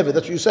it to the Eved,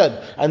 that's what you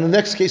said. And the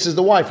next case is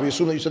the wife, we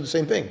assume that you said the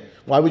same thing.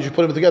 Why would you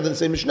put them together in the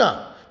same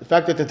Mishnah? The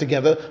fact that they're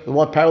together, we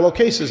want parallel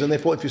cases, and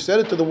therefore if you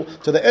said it to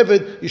the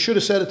Eved, you should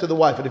have said it to the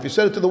wife. And if you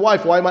said it to the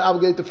wife, why am I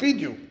obligated to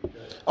feed you?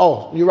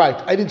 Oh, you're right,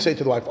 I didn't say it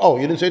to the wife. Oh,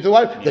 you didn't say it to the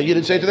wife? Then you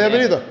didn't say it to the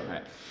Eved either.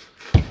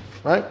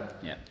 Right?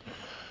 Yeah.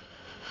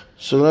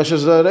 So the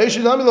says,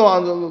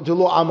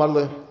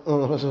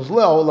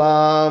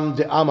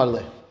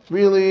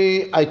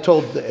 really, I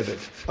told the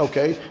Eved.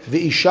 Okay.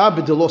 The Isha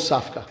b'delo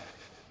safka.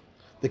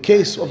 The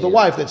case of the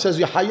wife that says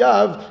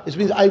Yahayav, it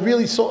means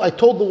I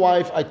told the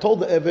wife, I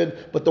told the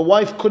Eved, but the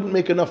wife couldn't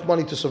make enough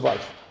money to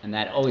survive. And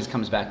that always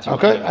comes back to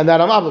okay, and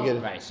that I'm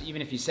obligated. Right. So even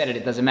if you said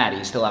it doesn't matter.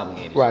 You're still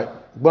obligated. Right.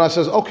 When I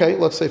says okay,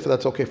 let's say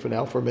that's okay for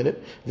now for a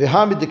minute.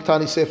 V'hami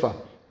diktani sefa.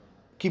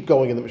 Keep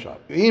going in the Mishnah.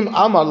 Im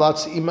amar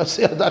latz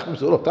imasi adach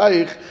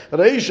mizurotayich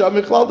reisha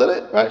michlal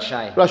dere. Right.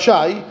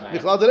 Rashai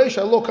michlal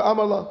dereisha lo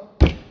ka'amar la.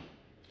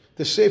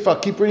 The sefa.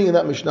 Keep reading in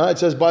that Mishnah. It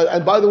says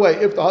by the way,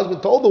 if the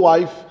husband told the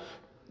wife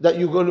that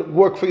you're going to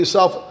work for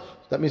yourself,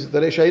 that means that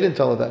the Reisha didn't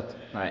tell her that.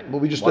 Right. But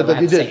we just said that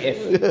he did.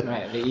 If.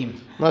 Right. Ve'im.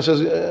 It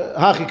says,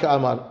 Hachi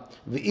ka'amar.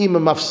 Ve'im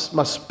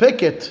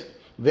maspeket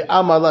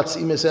ve'amar latz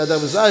imesi adam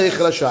v'zayich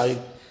rashai.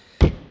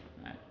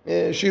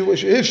 If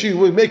she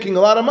was making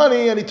a lot of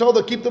money and he told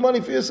her, keep the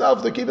money for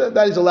yourself, to keep it,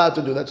 that he's allowed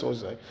to do. That's what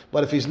he's saying.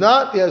 But if he's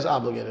not, he is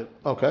obligated.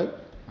 Okay.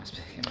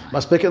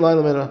 Maspeket line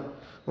lemena.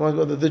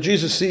 The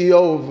Jesus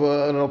CEO of,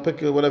 I don't know,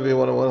 pick whatever you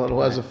want, who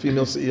has a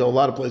female CEO, a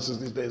lot of places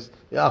these days.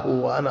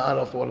 Yahoo, I don't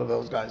know if one of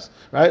those guys,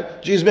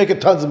 right? Jesus making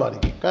tons of money,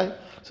 okay?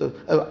 So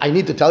I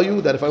need to tell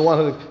you that if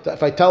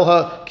I tell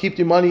her, keep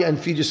your money and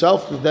feed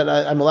yourself, that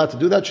I'm allowed to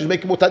do that. She's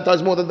making 10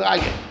 times more than I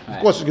get. Of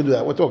course she can do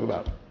that. We're talking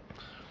about.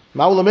 I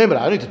don't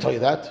need to tell you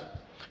that.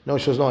 No,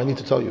 she says, no, I need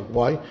to tell you.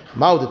 Why?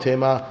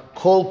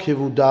 Kol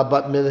kivuda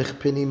bat melech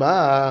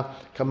pinima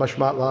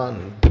kamashmat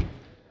lan.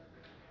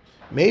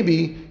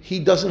 Maybe he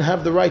doesn't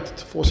have the right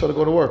to force her to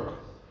go to work.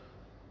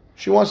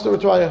 She wants to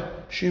retire.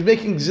 She's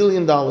making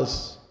 $1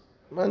 zillion.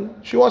 Man,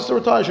 she wants to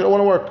retire. She don't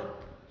want to work.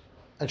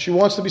 And she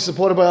wants to be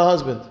supported by her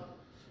husband.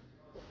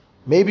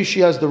 Maybe she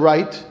has the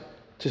right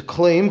to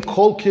claim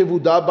Kol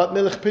Kevuda Bat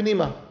Melech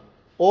Penima.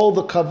 All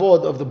the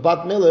kavod of the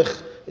Bat Melech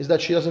is that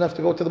she doesn't have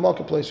to go to the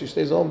marketplace. She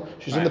stays home.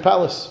 She's in the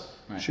palace.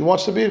 Right. She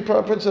wants to be a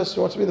princess.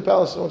 She wants to be in the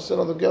palace. She wants to sit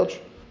on the couch.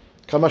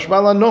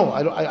 Kamashmala, no.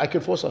 I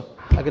can force her.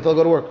 I can tell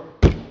her to go to work.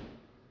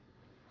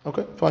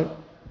 Okay, fine.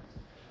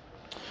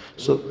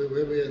 So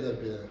where we end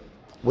up here?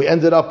 We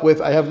ended up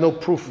with, I have no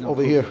proof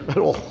over here at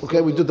all.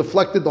 Okay, we just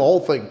deflected the whole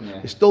thing. Yeah.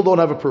 We still don't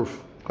have a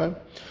proof. Okay,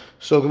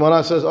 so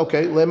Gemara says,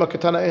 okay, lema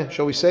ketanae.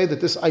 Shall we say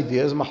that this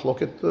idea is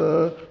mahloket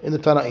in the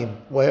Tanaim?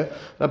 Where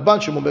Rabban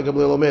Shimon ben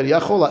Gamliel omer,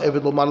 yachol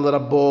ha'eved lomar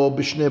lerabbo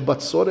b'shnei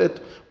batzoret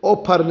o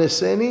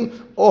parneseni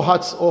o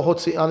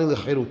hotziani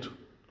lechirut.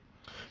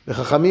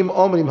 V'chachamim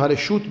omrim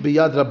hareshut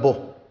biyad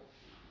rabbo.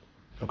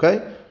 Okay.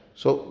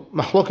 So,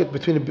 mahloket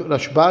between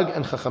Rashbag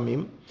and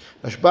Chachamim.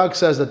 Rashbag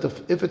says that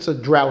if it's a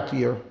drought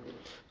year,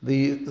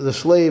 the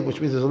slave,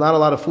 which means there's not a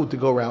lot of food to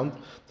go around,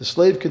 the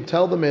slave can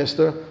tell the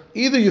master,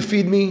 either you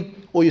feed me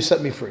or you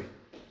set me free.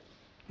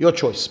 Your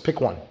choice, pick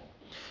one.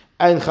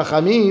 And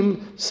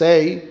Chachamim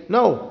say,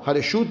 no,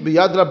 hareshut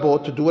biyad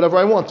rabot, to do whatever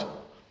I want.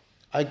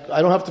 I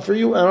don't have to free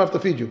you, I don't have to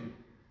feed you.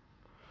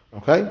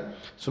 Okay?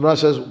 So Gemara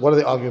says, what are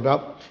they arguing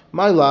about?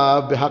 My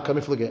love,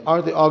 behaka.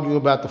 Aren't they arguing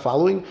about the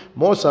following?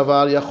 Mor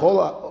savar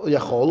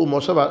yachol,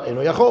 mor savar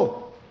eno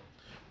yachol.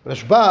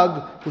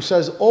 Rashbag, who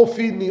says, or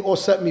feed me or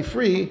set me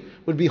free,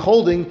 would be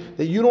holding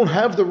that you don't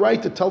have the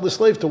right to tell the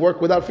slave to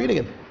work without feeding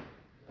him.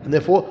 And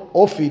therefore,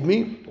 or feed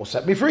me or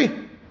set me free.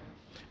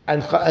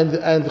 And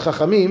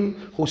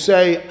Chachamim, who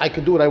say, I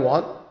can do what I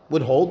want,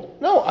 would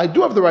hold, no, I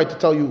do have the right to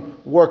tell you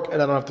work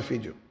and I don't have to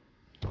feed you.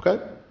 Okay?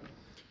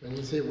 When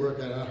you say work,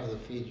 I don't have to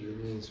feed you,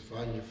 it means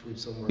find your food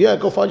somewhere else. Yeah,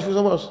 go find your food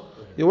somewhere else.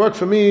 Okay. You work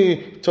for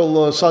me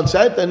till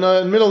sunset, and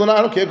in the middle of the night,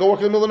 I don't care. Go work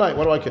in the middle of the night.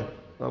 What do I care?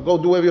 I'll go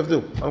do whatever you have to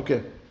do. I don't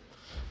care.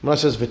 When I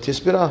says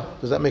v'tispira,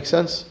 does that make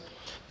sense?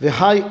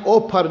 V'hai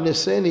o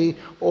parneseni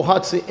o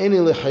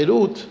hatzi'eni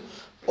lechirut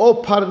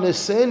o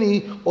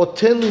parneseni o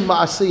ten li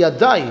ma'aseh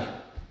yadai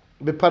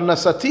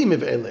b'parnasati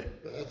miv'ele.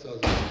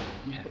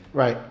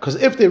 Right, because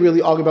if they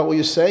really argue about what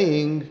you're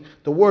saying,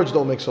 the words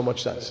don't make so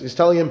much sense. He's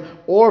telling him,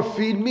 or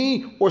feed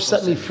me, or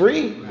set me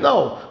free. Right.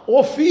 No,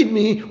 or feed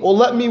me, or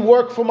let me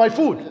work for my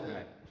food.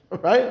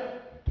 Right?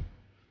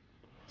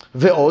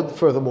 Ve'od,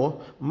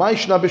 furthermore,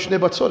 ma'ishna b'shnei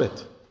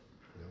batzoret.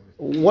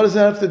 What does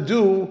that have to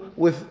do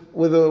with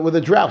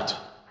a drought,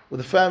 with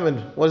a famine?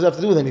 What does that have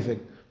to do with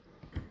anything?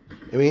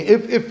 I mean,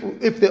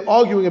 if they're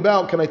arguing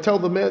about, can I tell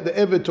the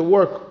Eved to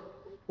work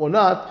or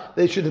not,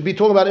 they should be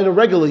talking about in a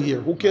regular year.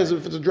 Who cares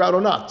if it's a drought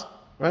or not,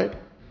 right?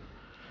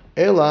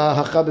 Ela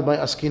hacha b'may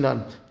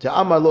askinan.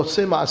 Te'amar lo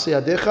tse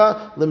ma'aseh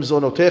yadecha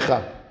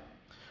lemzonotecha.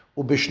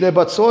 Ubishne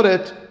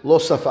batzoret lo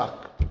safak.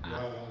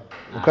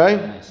 Okay?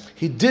 Nice.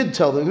 He did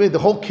tell them. I mean, the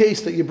whole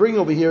case that you bring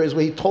over here is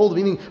where he told,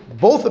 meaning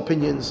both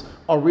opinions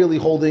are really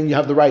holding you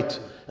have the right.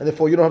 And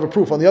therefore you don't have a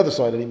proof on the other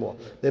side anymore.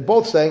 They're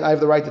both saying, I have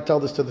the right to tell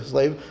this to the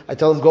slave. I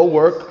tell him, go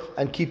work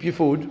and keep your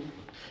food.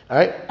 All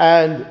right?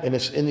 And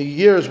in the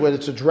years where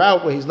it's a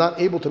drought, where he's not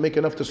able to make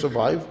enough to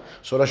survive,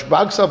 so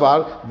Rashbag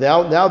Savar,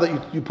 now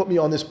that you put me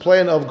on this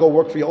plan of go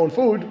work for your own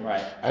food,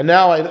 right. And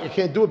now I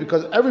can't do it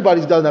because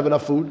everybody doesn't have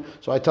enough food,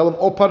 so I tell him,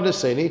 O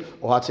parneseni,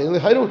 O hatseni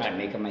lehairut. Right,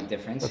 make up my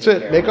difference. That's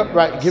it. Make up,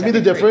 right. Give me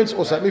the difference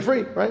or set me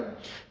free, right?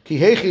 Ki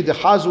hechi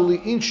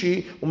dehazuli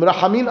inchi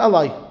umrahamin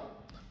alai.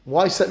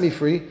 Why set me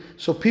free?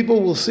 So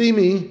people will see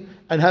me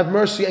and have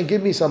mercy and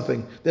give me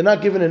something. They're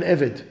not giving an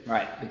evid.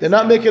 Right. They're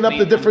not making up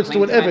the difference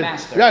to an evid.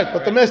 Master, right,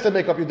 but the master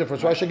make up your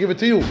difference. So I should give it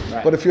to you.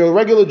 Right. But if you're a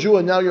regular Jew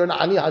and now you're an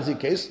ani hazi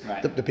case,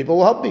 right. the people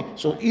will help me.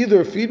 So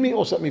either feed me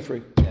or set me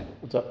free. Yeah.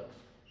 What's up?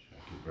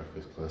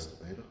 Breakfast class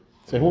later.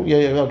 Say who?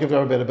 Yeah, I'll give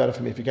Rabbi better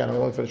for me if you can. I'll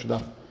only finish it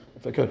down.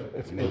 If I could.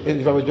 If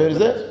Rabbi is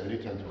there? We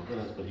need time to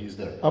organize, but he's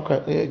there.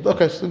 Okay.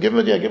 Okay, so give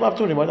him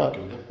opportunity. Why not?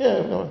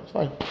 Yeah, no, it's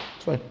fine.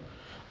 It's fine.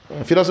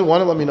 If he doesn't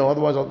want it, let me know.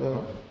 Otherwise,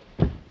 I'll.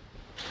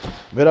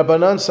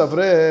 V'Rabbanan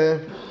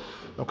savre.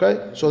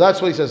 Okay, so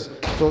that's what he says.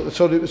 So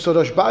the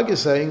Rashbag is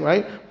saying,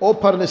 right? O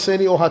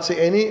parneseni o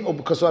hatzeeni, or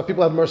because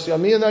people have mercy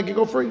on me and I can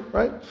go free,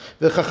 right?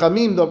 The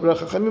Chachamim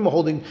are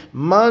holding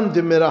man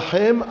de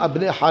merachem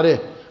abnei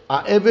hareh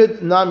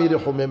aeved nam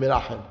yirechumeh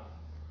merachem.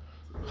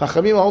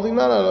 Chachamim are holding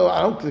no.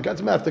 I don't think it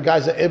doesn't matter if the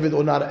guy's an eved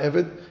or not an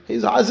eved.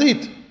 He's a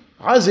hazit.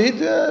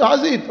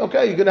 Hazit.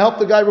 Okay, you're going to help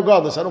the guy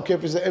regardless. I don't care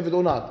if he's an eved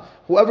or not.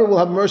 Whoever will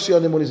have mercy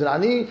on him when he's an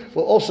ani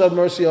will also have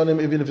mercy on him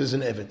even if he's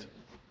an eved.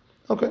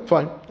 Okay,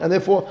 fine. And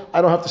therefore,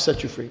 I don't have to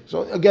set you free.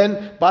 So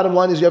again, bottom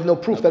line is you have no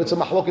proof that it's a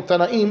mahloket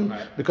tanaim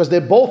because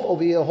they're both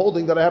over here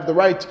holding that I have the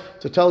right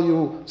to tell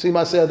you, which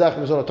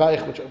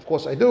of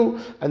course I do,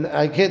 and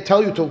I can't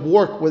tell you to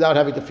work without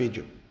having to feed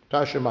you.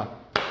 Tashema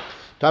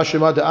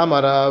de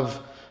amarav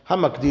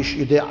hamakdish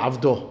yidei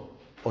avdo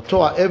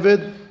oto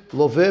ha'eved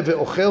love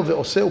ve'ochel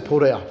ve'oseh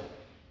u'poreah.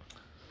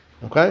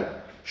 Okay?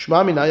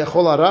 Shma mina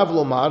yachol harav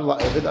lomar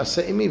la'eved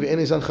aseh imi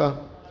ve'eni zancha.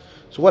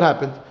 So what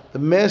happened? The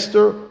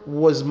master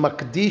was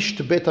makdish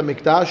to Beit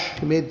HaMikdash.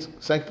 He made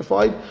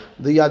sanctified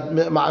the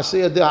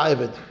ma'aseh yadei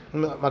ha'eved.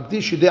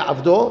 Makdish yidei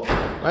avdo,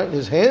 right? In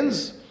his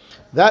hands.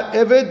 That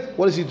eved,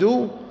 what does he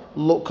do?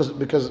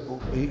 Because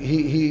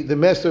the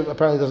master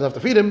apparently doesn't have to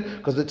feed him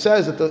because it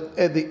says that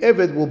the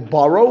eved will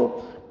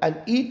borrow and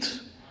eat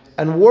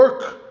and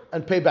work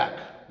and pay back.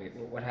 Wait,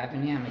 what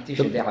happened here?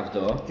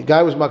 The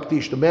guy was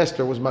makdish. The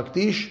master was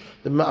makdish.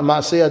 The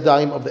ma'aseh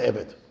yadayim of the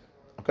eved.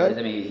 Okay. What does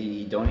that mean?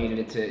 He donated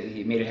it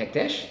he made it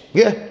hekdesh?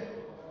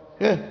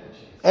 Yeah.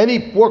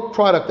 Any work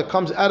product that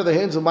comes out of the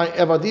hands of my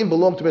evadim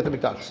belong to Beit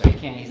HaMikdash. So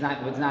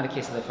it's not a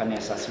case of the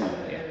fanes asmo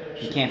here.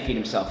 He can't feed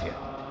himself here.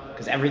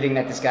 Because everything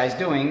that this guy's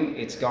doing,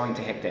 it's going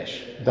to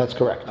hekdesh. That's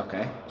correct.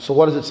 Okay. So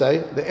what does it say?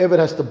 The eved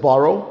has to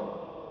borrow,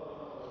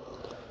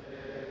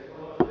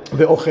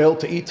 ve'ochel,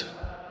 to eat,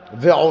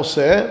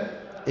 ve'oseh,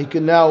 he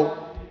can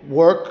now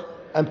work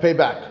and pay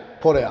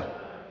back, poreah.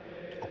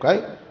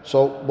 Okay?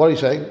 So what are you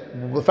saying?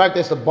 The fact that he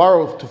has to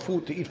borrow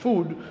to eat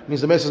food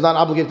means the master is not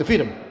obligated to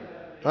feed him.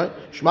 Right?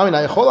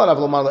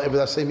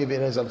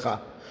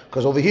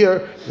 Because over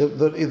here,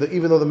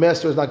 even though the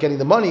master is not getting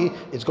the money,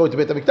 it's going to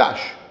Beit HaMikdash.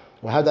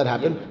 Well, how'd that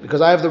happen? Yeah.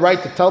 Because I have the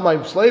right to tell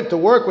my slave to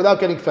work without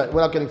getting fed.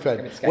 Where's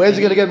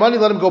he going to get money?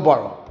 Let him go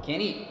borrow.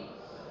 Can't eat.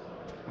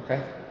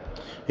 Okay.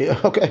 Yeah,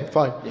 okay,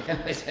 fine.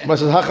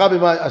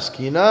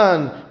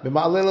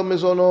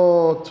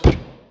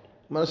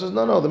 Mana says,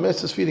 no, the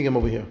master is feeding him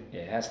over here.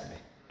 Yeah, it has to be.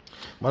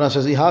 Mana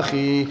says,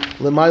 Ihachi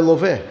lemai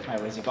loveh.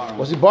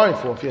 What's he borrowing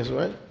for? Yes,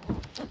 right?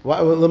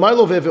 Lemai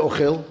loveh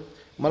ve'ochel.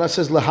 Mana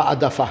says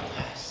leha'adafa.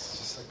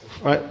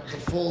 Right?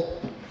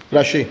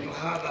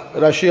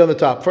 Rashi on the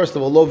top. First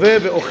of all, loveh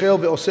ve'ochel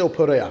ve'oseh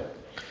u'poreah.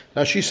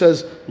 Rashi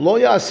says, lo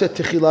ya'aseh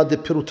techila de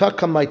piruta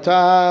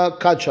kamaita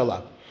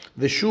kadshala.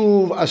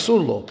 ושוב אסור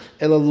לו,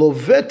 אלא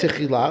לווה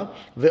תחילה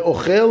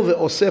ואוכל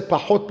ועושה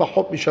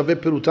פחות משווה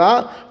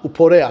פירוטה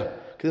ופורע,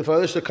 כדי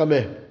לפרש לקמה,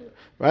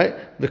 right?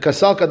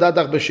 וכסל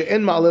כדדך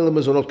בשאין מעלה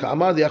למזונות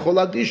כאמר, זה יכול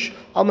להקדיש,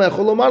 על מה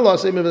יכול לומר לו,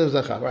 עשה מבן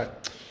זנחה,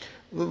 right?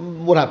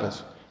 What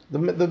happens?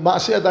 The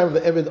מעשי ידיים of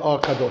the Eved are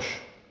kadosh.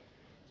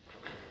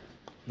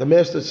 The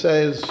master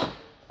says,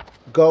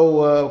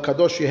 go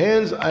kadosh your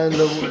hands, and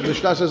the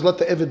Mishnah says, let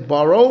the Eved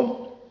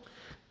borrow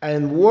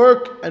and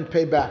work and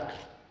pay back.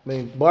 I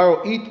mean,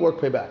 borrow, eat,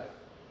 work, pay back.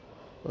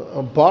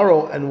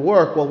 Borrow and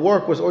work. Well,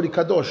 work was already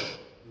kadosh.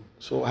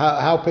 So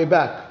how pay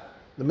back?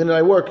 The minute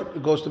I work,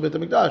 it goes to Beit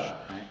HaMikdash.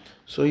 Right.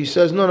 So he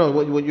says, no.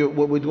 What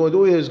we're going to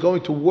do is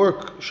going to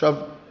work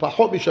pachot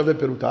mishaveh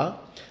peruta.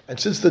 And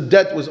since the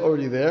debt was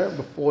already there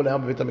before now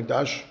Beit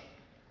HaMikdash,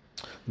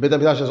 Beit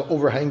HaMikdash has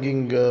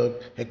overhanging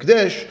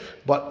hekdesh,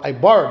 but I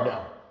borrowed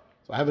now.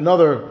 So I have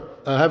another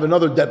have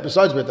another debt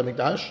besides Beit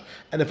HaMikdash,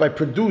 and if I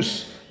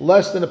produce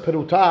less than a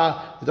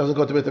peruta, it doesn't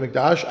go to Beit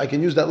HaMikdash. I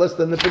can use that less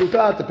than the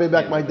peruta to pay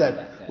back my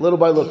debt, little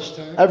by little.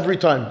 Every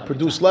time,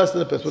 produce less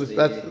than the peruta.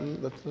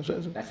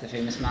 That's the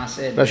famous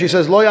Maaseh. Now she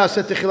says, "Lo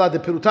yaseh techila de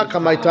peruta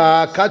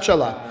kamaita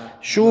kachala."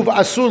 Shuv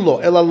asur lo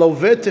ela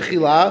lovet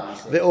techila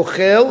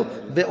ve'ochel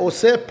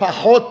ve'oseh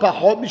pachot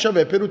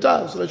mishaveh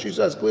peruta. So that she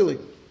says clearly.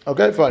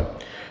 Okay, fine.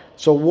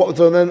 So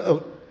then,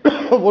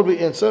 what do we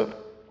answer?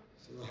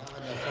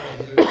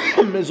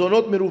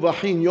 Mezonot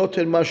meruvachin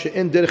yoter ma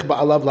she'en derech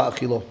ba'alav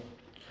la'achilo.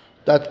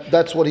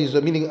 That's what he's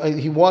meaning.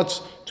 He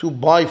wants to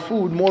buy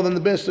food more than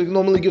the best he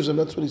normally gives him.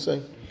 That's what he's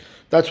saying.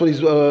 That's what he's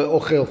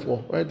ochel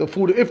for, right? The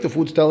food. If the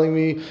food's telling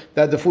me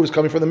that the food is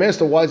coming from the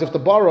master, why does he have to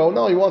borrow?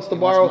 No, he wants to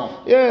borrow.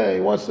 He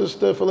wants this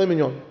filet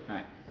mignon.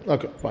 Right.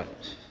 Okay, fine.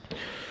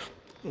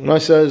 Now it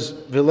says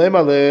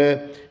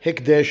v'lemale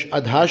hekdesh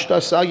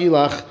adhashta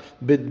sagilach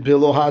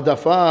below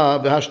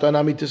ha'adafa v'hashta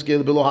nami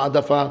tisgel below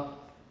ha'adafa.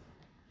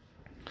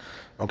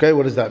 Okay,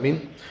 what does that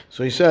mean?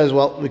 So he says,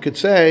 well, we could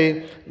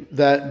say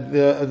that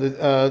the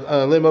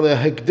lemale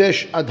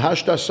hekdesh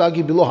adhashta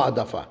sagi below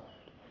ha'adafa.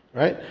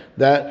 Right?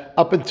 That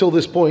up until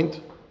this point,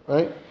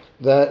 right,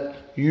 that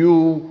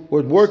you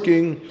were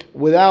working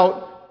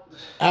without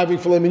having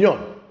filet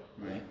mignon.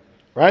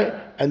 Right?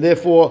 And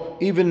therefore,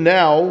 even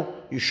now,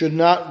 you should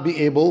not be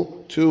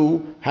able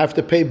to have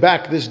to pay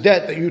back this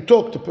debt that you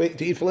took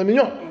to eat filet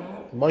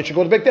mignon. Money should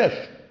go to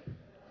Bekdesh.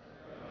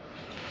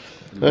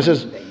 That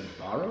says, that you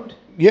borrowed?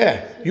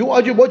 Yeah.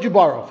 What'd you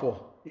borrow for?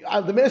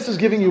 The master's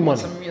giving you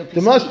money.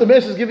 The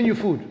master's giving you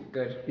food.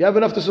 Good. You have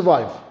enough to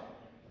survive.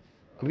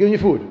 I'm giving you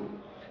food.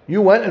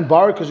 You went and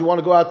borrowed because you want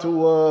to go out to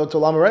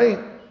Lamaray?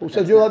 Who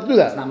said you're allowed to do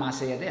that? It's not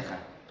Maaseh Yadecha.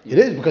 It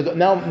is, because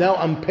now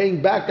I'm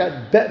paying back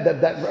that debt,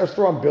 that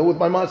restaurant bill with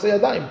my Maaseh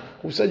Yadayim.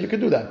 Who said you could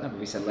do that? No, but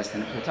we said less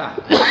than a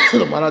Pruta.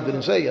 The Mana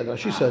didn't say it.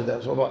 She said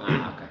that. So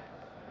Okay.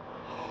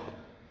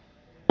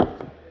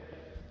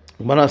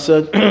 Mana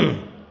said,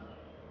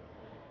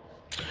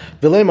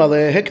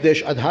 V'lemale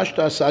hekdesh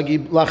adhashta sagi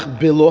lach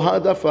below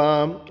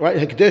ha'adafa. Right,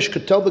 hekdesh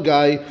could tell the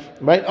guy,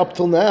 right, up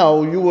till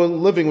now you were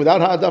living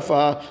without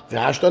ha'adafa.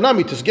 V'hashta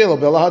nami tisgelo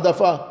below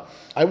ha'adafa.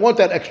 I want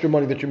that extra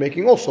money that you're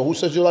making also. Who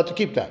says you're allowed to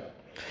keep that?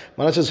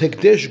 Mana says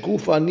hekdesh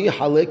gufa ni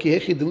haleki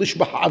hechi delish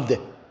b'ha'avde.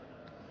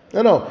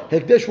 No,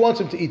 hekdesh wants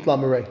him to eat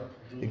lamarei.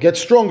 He gets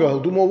stronger. He'll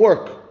do more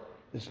work.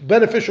 It's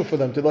beneficial for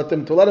them to let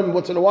him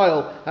once in a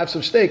while have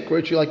some steak,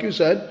 Richie, like you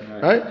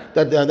said, right?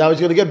 That now he's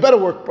going to get better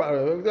work.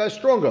 The guy's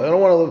stronger. I don't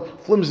want a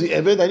flimsy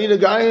Evid. I need a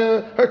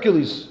guy,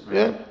 Hercules.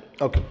 Yeah?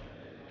 Okay.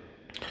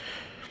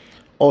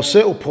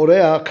 Oseh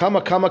uporea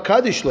kama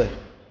kadishle.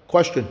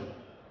 Question.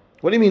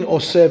 What do you mean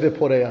oseh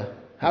veporea?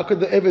 How could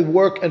the Evid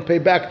work and pay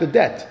back the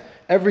debt?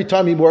 Every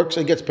time he works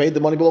and gets paid, the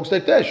money belongs to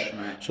Hekdesh.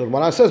 Right. So the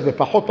Mana says,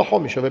 "Bepachot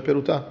pachot mishaveh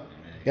peruta."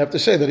 You have to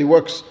say that he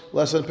works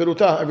less than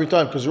peruta every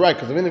time, because you're right.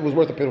 Because the minute it was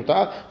worth a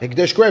peruta,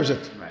 Hekdesh grabs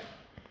it. Right.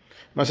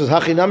 Mana says,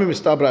 "Hachinami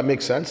mistabra." It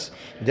makes sense.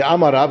 The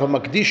Amarav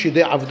hamakdish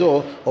yidei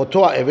avdo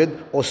oto ha'eved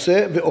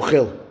oseh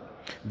ve'ochel.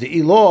 The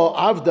ilo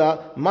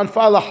avda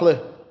manfa lachle.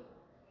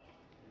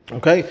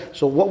 Okay,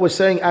 so what we're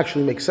saying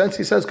actually makes sense.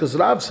 He says, because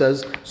Rav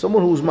says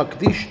someone who's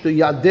makdish to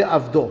yadeh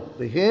avdo,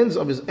 the hands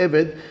of his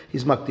eved,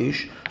 he's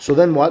makdish. So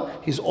then what?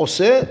 He's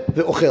oseh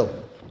ve'ochel.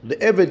 The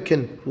eved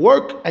can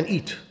work and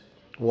eat.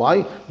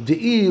 Why?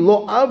 De'i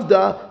lo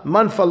avda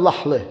manfa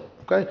lachle.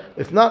 Okay,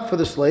 if not for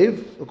the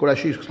slave, look what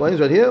Rashi explains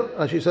right here.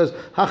 Rashi says,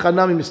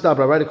 "Hachanami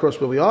mistabra," right across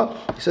where we are.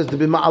 He says, "The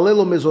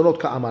b'ma'alelo mezonot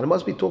ka'amar." It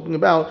must be talking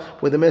about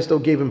where the master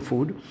gave him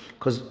food,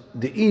 because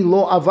the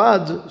lo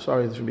avad.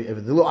 Sorry, this should be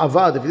the lo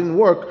avad. If it didn't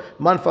work,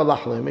 manfa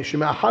lachle.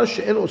 She'me'achar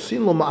she'en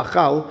osin lo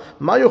ma'achal,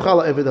 ma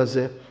yochal ha'eved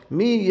hazeh.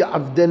 Mi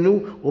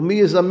ya'avdenu or mi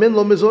yazamin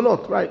lo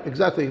mezonot. Right,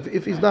 exactly.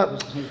 If he's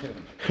not,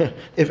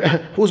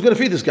 who's going to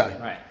feed this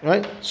guy?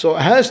 Right. So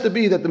it has to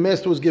be that the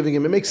master was giving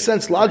him. It makes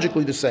sense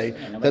logically to say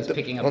that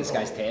picking up this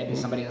guy's tab. He's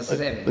somebody else's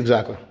tab.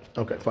 Exactly.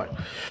 Okay, fine.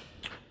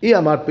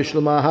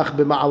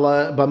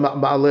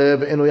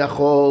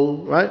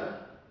 Right.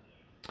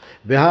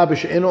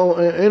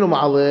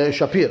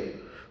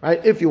 Right?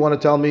 If you want to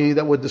tell me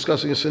that we're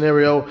discussing a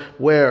scenario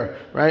where,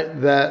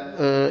 right, that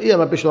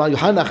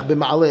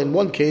in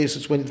one case,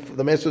 it's when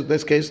the master, in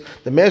this case,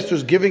 the master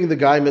is giving the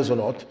guy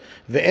mezonot,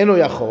 ve'eno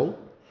yachol,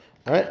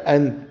 right,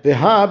 and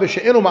ve'ha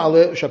b'she'eno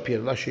ma'ale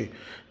shapir, Rashi.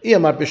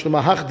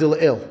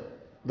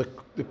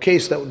 The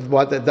case that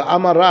the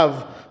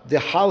Amarav, the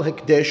hal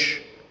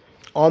hekdesh,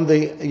 on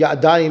the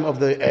yadayim of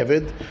the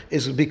Evid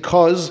is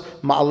because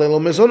ma'alelo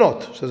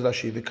mezonot, says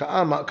Rashi.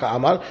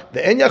 Ka'amar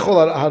ve'en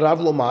yachol harav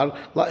lomar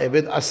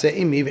la'Evid aseh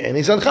imi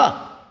ve'eni zancha.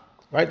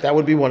 Right, that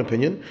would be one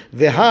opinion.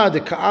 Ve'ha de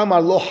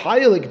ka'amar lo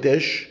hayel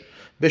hekdesh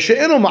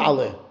b'she'eno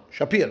ma'aleh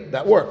shapir.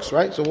 That works,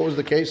 right? So what was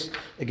the case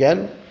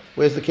again?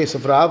 Where's the case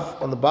of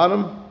Rav on the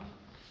bottom?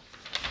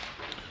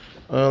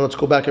 Let's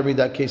go back and read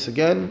that case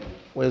again.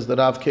 Where's the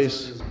Rav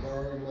case?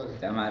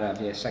 The Amarav,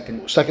 yeah,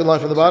 second line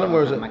from the bottom.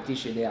 Where is it?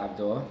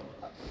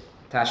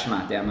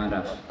 Tashma, the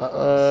Amarav.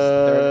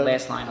 Third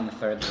last line on the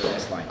third to the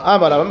last line.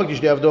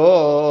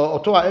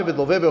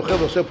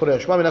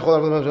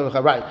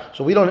 Right.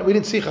 So we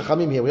didn't see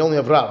Chachamim here. We only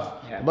have Rav.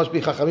 Yeah. It must be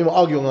Chachamim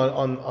arguing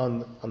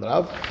on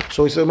Rav.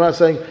 So he said, I'm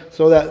saying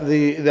so that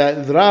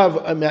the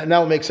Rav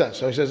now it makes sense.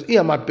 So he says,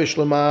 "Iamat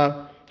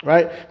bishlema."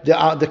 Right?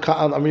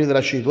 I'm reading the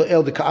Rashid.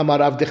 Le'el de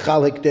ka'amarav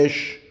dechal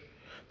hekdesh.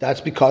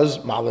 That's because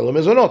ma'alel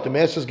mezonot. The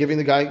master is giving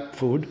the guy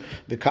food.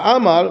 The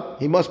ka'amar,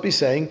 he must be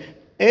saying,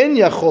 En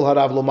yachol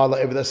harav lo mala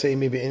eved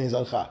aseimi ve'en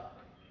izalcha.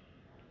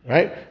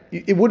 Right?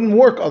 It wouldn't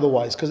work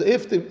otherwise. Because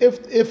if the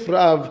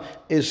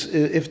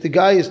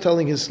guy is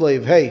telling his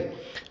slave, hey,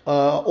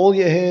 all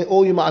your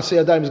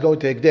ma'aseh adayim is going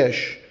to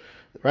hekdesh,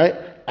 right?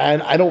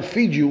 And I don't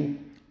feed you.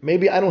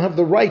 Maybe I don't have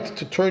the right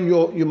to turn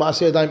your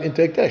ma'aseh adayim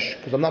into hekdesh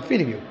because I'm not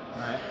feeding you.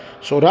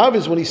 So Rav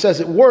is, when he says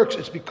it works,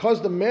 it's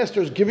because the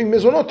master is giving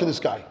mizonot to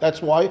this guy.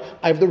 That's why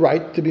I have the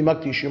right to be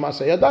makdish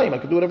Yomasei Yadayim. I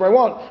can do whatever I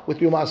want with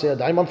Yomasei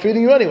Yadayim. I'm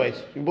feeding you anyways.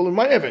 You're bullying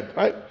my Eved,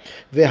 right?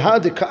 Ve'ha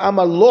de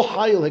ka'ama lo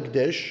hayil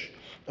hekdesh.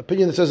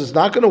 Opinion that says it's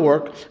not going to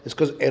work is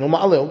because eno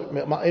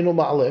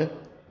ma'aleh.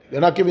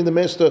 They're not giving the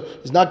master,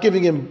 is not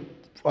giving him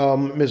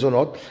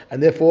mizonot,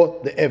 and therefore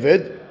the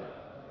Eved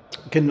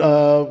can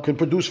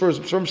produce for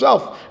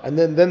himself, and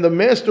then the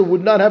master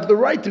would not have the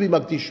right to be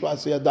makdish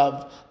ma'aseh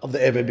yadav of the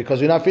eved because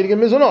you're not feeding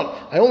him mizonot.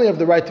 I only have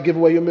the right to give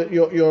away your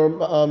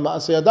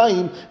ma'aseh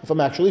yadayim if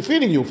I'm actually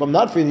feeding you. If I'm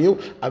not feeding you,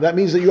 that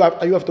means that you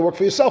have to work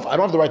for yourself. I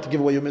don't have the right to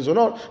give away your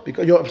mizonot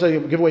because I'm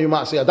saying give away your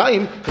ma'aseh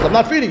yadayim because I'm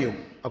not feeding you.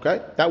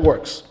 Okay, that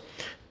works.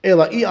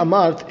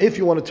 If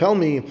you want to tell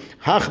me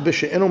hach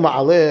b'she'enu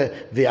ma'aleh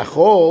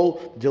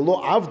v'yachol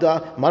delo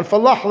avda man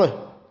falachle,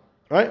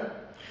 right?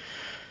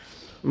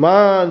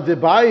 Man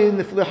debayin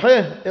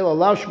niflecheh el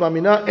alav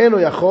shmamina eno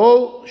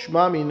yachol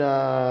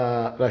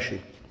shmamina.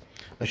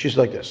 Rashi's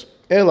like this.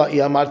 Ela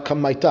iamad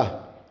kamaita.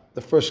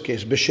 The first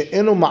case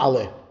b'she'enu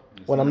ma'aleh,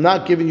 when I'm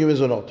not giving you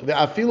mizonot.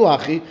 Ve'afilu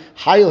hachi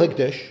hayil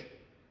hekdesh,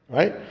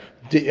 right?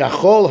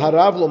 Yachol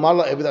harav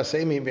lomar la'eved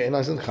aseimi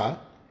ve'ena zincha.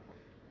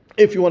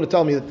 If you want to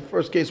tell me that the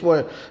first case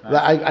where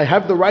that I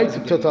have the right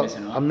to tell,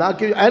 I'm not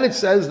giving, and it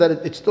says that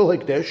it's still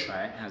hekdesh,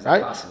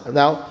 right?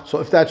 Now, so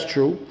if that's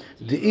true,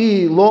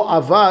 Di'i lo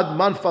avad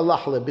man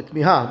falachle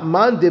bitmiha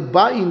man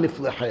deba'i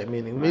niflehe,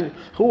 meaning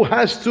who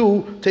has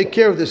to take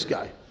care of this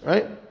guy,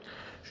 right?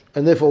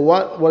 And therefore,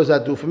 what does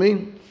that do for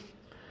me?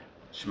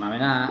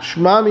 Shmamina.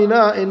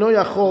 Shmamina eno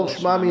yachol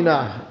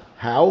shmamina.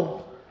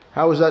 How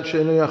is that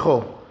she'eno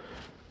yachol?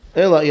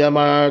 Ela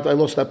yamart. I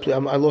lost that.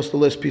 I lost the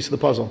last piece of the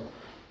puzzle.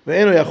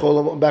 Ve'eno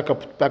yachol. Back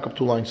up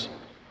 2 lines.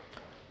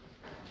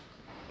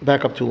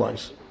 Back up 2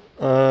 lines.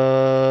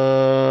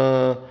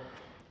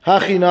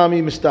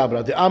 Hachinami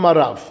mistabra de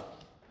amarav.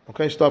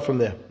 Okay, start from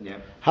there.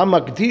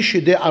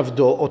 Hamakdish de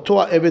avdo oto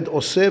eved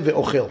oseh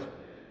ve'ochel.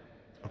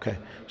 Okay,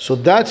 so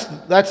that's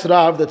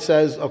Rav that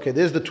says, okay,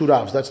 there's the 2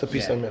 Ravs. That's the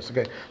piece I missed.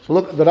 Okay, so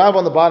look, the Rav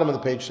on the bottom of the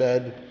page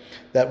said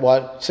that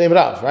what? Same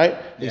Rav, right?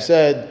 He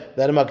said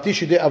that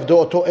Hamakdish de avdo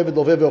oto eved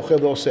loveh ve'ochel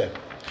ve'oseh.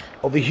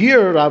 Over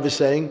here, Rav is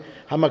saying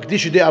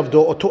Hamakdish de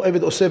avdo oto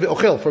eved oseh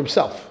ve'ochel for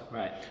himself.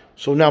 Right.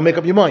 So now make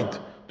up your mind.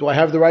 Do I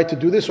have the right to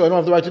do this or I don't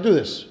have the right to do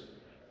this?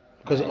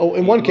 Because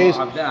in one case,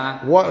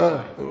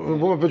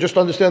 but just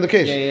understand the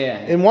case.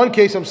 In one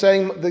case, I'm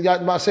saying the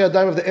Maaseh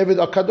Adayim of the Eved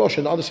are Kadosh,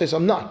 and the other says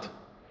I'm not.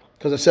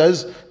 Because it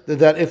says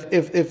that if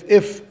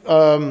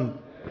a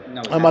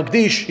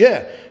Magdish,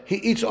 he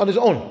eats on his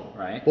own.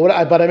 Right.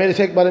 But I made it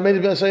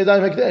Maaseh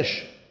Adayim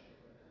Hekdesh.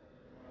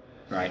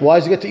 Right. Why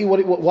does he get to eat?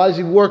 Why does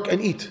he work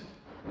and eat?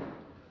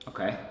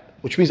 Okay.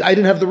 Which means I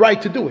didn't have the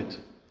right to do it.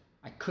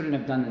 I couldn't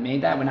have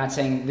made that. We're not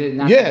saying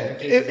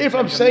if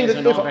I'm saying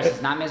that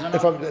versus not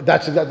mezonot.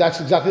 That's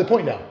exactly the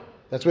point now.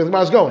 That's where the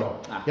Gemara is going.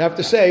 You have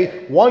to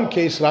say one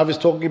case Rav is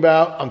talking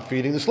about I'm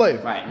feeding the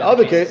slave. Right. The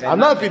other case I'm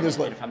not feeding the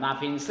slave. If I'm not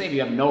feeding the slave,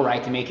 you have no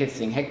right to make it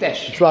sing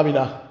hekdesh.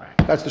 Shmamina. Right.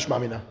 That's the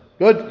shmamina.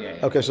 Good.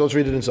 Yeah. Okay, so let's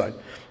read it inside.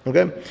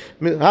 Okay.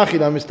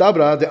 Hachina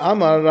mistabra de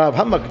amar Rav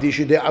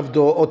hamakdish de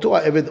avdo oto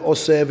eved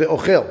oseh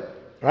ve'ochel.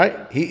 Right?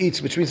 He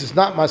eats, which means it's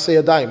not Maaseh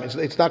Yadayim.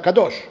 It's not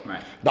Kadosh.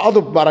 Right. The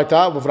other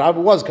Baraita of Rav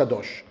was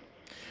Kadosh.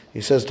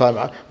 He says, time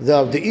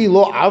the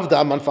lo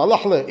avda man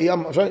falachle.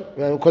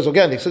 Because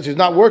again, since he's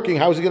not working,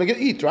 how is he going to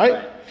eat,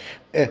 right?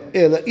 Right?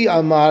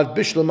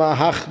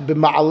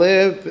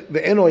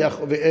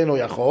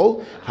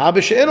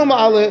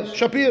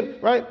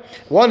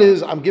 One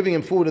is I'm giving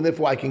him food and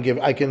therefore I can be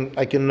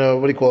Makdish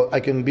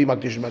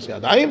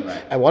Maaseh Yadayim,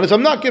 and one is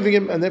I'm not giving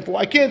him and therefore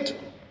I can't.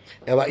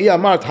 If you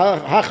want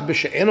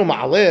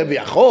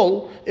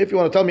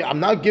to tell me I'm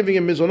not giving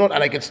him mizonot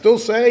and I can still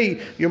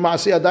say your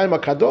Maaseh Adayim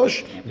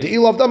Kadosh, the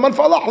ilav da man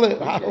falachle.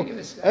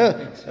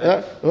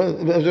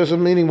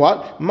 Meaning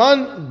what?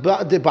 Man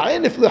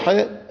debayin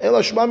nifleche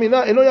Ela shma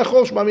mina, eno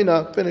yachol shma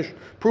mina. Finish.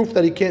 Proof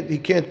that he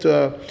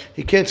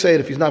can't say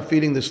it if he's not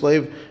feeding the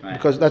slave,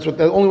 because that's what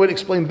the only way to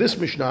explain this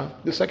Mishnah,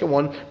 the second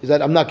one, is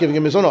that I'm not giving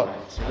him mizonot,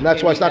 and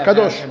that's why it's not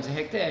kadosh. In terms of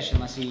hekdesh,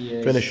 unless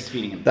he Finish. is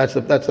feeding him. That's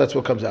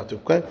what comes out to.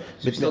 Okay.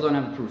 So we still don't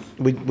have a proof.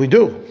 We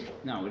do.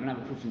 No, we don't have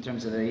a proof in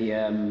terms of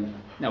the.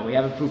 No, we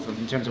have a proof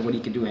in terms of what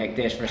he can do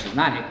hekdesh versus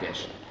not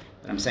hekdesh.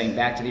 But I'm saying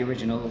back to the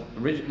original.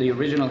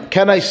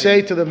 Can I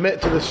say to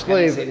the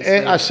slave,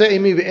 "Asei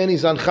ve'eni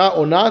zancha"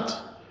 or not?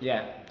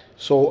 Yeah.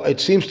 So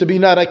it seems to be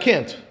not. I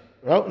can't.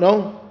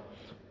 No.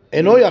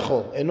 Eno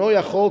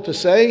yachol to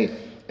say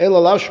el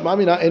alav shma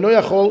mina. Eno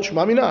yachol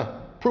shma mina.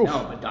 Proof.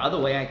 No, but the other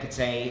way I could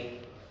say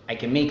I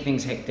can make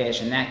things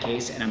hekdesh in that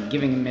case, and I'm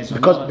giving him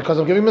mizonot. Because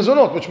I'm giving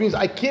mizonot, which means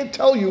I can't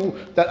tell you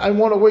that I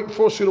want to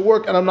force you to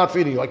work and I'm not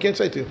feeding you. I can't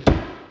say to you.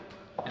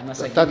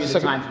 Unless I give you the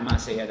time for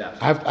Maseh Yadav.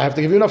 I have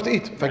to give you enough to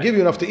eat. If I give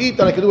you enough to eat,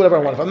 then I can do whatever I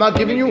want. If I'm not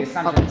giving you,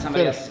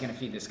 somebody else is going to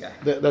feed this guy.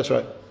 That's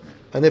right.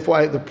 And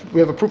therefore, we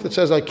have a proof that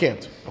says I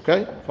can't.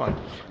 Okay? Fine.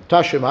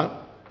 Tashema.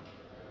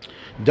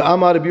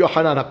 Da'amar Rabbi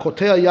Yochanan,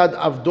 hakotea yad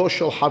avdo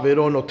shel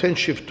havero noten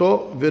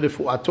shifto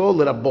v'refuato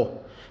l'rabbo.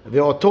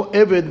 Ve'oto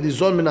eved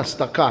nizon min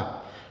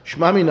hastaka.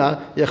 Shma mina,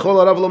 yachol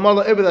harav lomar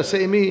la'eved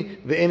asei imi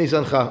ve'eni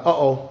zancha.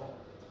 Uh-oh.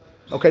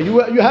 Okay, you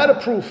had a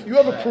proof. You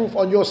have a proof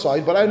on your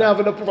side, but I now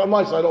have a proof on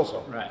my side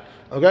also. Right.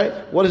 Okay?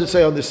 What does it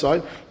say on this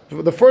side?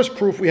 The first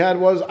proof we had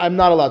was, I'm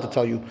not allowed to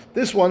tell you.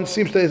 This one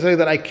seems to say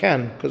that I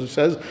can, because it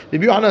says,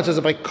 Rabbi Yochanan says,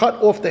 if I cut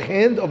off the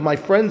hand of my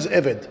friend's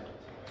Eved,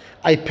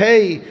 I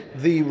pay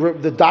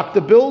the doctor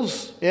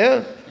bills,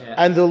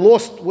 and the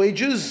lost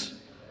wages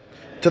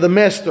to the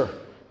master.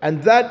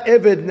 And that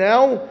Eved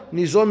now,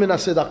 nizon min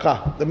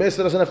ha-sedakah. The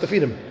master doesn't have to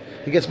feed him.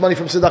 He gets money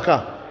from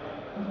sedakah.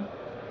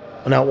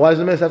 Now, why does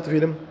the master have to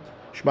feed him?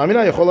 Shma mina,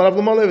 yachol harav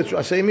lomar le'eved,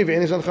 asei imi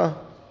ve'eni zancha.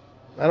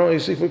 I don't. You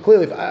see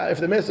clearly. If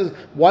the master says,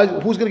 "Why?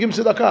 Who's going to give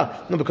him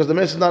tzedakah?" No, because the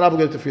master is not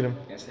obligated to feed him.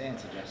 That's the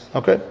answer, Jess.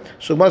 Okay.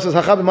 So Gemara says,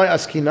 "Hacha b'may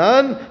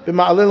askinan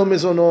b'ma'alelo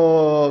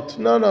mizonot."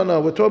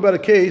 No. We're talking about a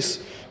case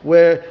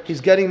where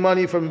he's getting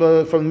money from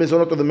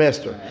mizonot of the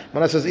master.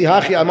 Gemara says,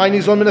 "Ihachi amay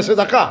nizon min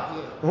tzedakah."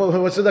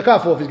 What's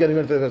tzedakah for if he's getting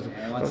money from the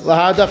master?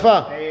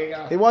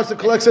 Lahadafa. He wants to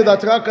collect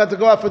tzedakah to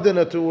go out for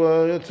dinner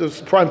to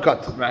prime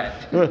cut. Right.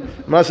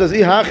 Gemara says,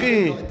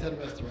 "Ihachi."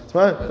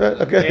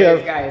 Okay.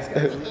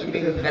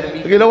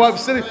 You know what? I'm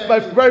sitting. My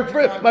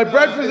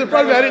breakfast in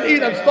front of me. I didn't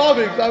eat. I'm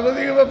starving. So I'm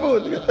looking at my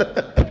food.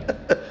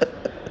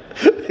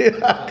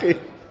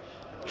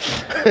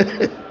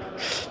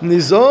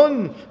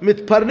 Nizon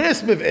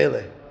mitparnes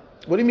miv'ele.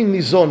 What do you mean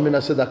nizon min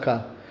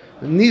hasedakah?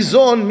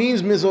 Nizon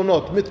means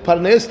mizonot.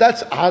 Mitparnes,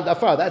 that's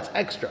hadafa. That's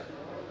extra.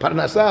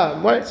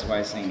 Parnasa. Right? That's why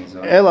I'm saying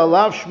nizon. El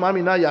alav shma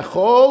mina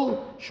yachol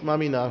shma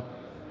mina.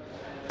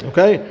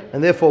 Okay,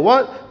 and therefore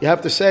what you have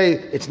to say,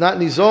 it's not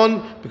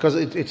nizon because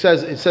it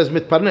says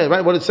mitparnes,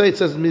 right? What it say? It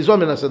says nizon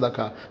min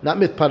hasedakah, not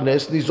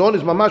mitparnes. Nizon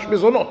is mamash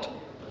mizonot,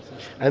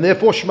 and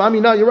therefore shma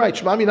mina. You're right,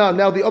 shma mina.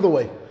 Now the other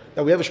way.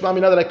 Now we have a shma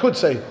mina that I could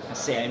say.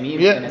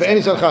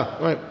 Ve'eni zancha.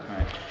 Right.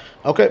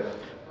 Okay.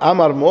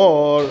 Amar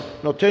mor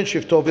noten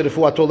shifto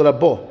v'refuato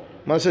l'rabbo.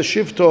 Man says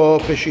shifto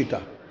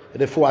peshita.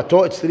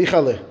 Refuato it's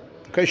tzricha leh.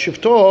 Okay,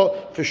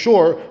 shifto, for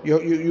sure,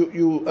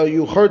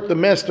 you hurt the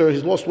master,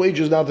 he's lost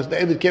wages now, the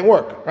Eved can't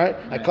work, right?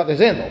 I cut his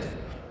hand off,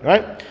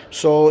 right?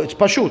 So it's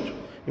pashut.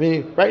 I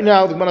mean, right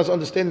now, the Gemara is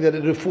understanding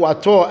that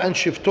refuato and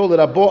shifto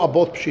l'rabbo are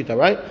both pshita,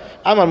 right?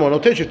 Amar mo,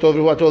 noten shifto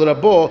refuato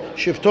l'rabbo,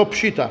 shifto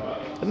pshita.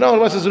 No, the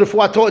Gemara says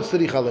refuato, it's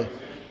tzricha leh.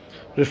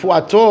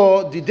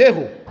 Refuato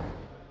didehu.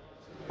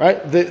 Right?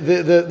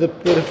 The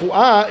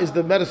refu'ah is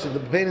the medicine, the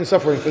pain and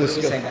suffering for this.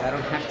 You're saying that I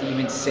don't have to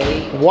even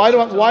say. Why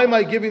am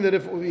I giving the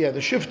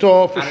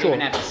shifto for sure? I don't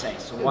even have to say.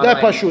 So that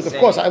pashut. Of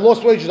course, I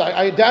lost wages.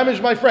 I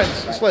damaged my friend's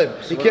slave.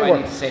 So he can't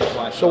work.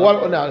 So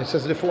what now? He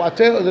says the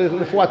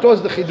refu'ato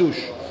is the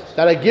chidush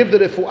that I give the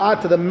refu'ah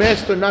to the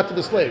master, not to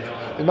the slave.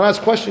 The man is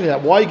questioning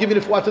that. Why are you giving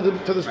the refu'ah to the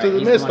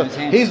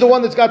master? He's the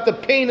one that's got the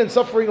pain and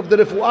suffering of the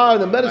refu'ah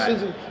and the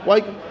medicines.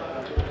 Why?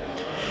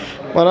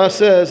 Mana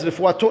says,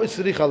 "Refuato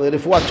itzricha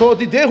refuato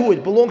didehu."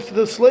 It belongs to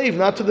the slave,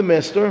 not to the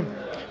master.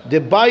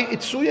 Debai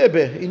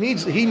itzuyebe. He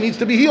needs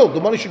to be healed.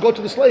 The money should go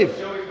to the slave.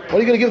 What are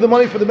you going to give the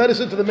money for the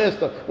medicine to the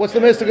master? What's the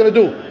master going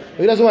to do?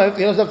 He doesn't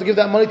have to give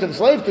that money to the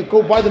slave to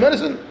go buy the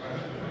medicine.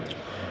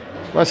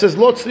 Mana says,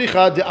 "Lo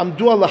tzricha de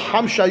amdu ala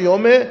hamsha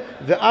yome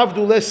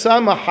ve'avdu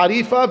lesama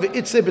harifa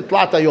ve'itze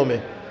betlata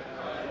yome."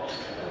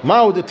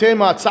 Ma'u de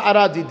tema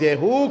tzara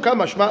didehu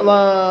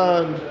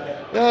kamashmatlan.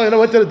 I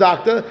went to the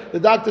doctor. The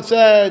doctor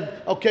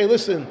said, "Okay,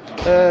 listen.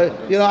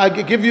 I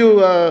could give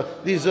you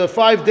these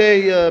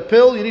 5-day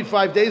pill. You need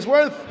 5 days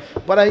worth.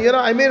 But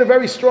I made a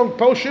very strong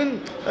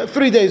potion.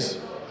 3 days.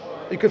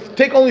 You could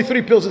take only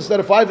 3 pills instead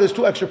of 5. There's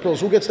 2 extra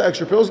pills. Who gets the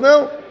extra pills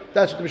now?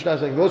 That's what the Mishnah is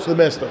saying. It goes to the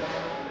master.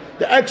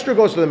 The extra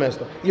goes to the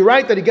master. You're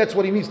right that he gets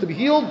what he needs to be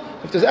healed.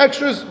 If there's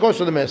extras, it goes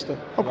to the master.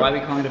 Okay. Why are we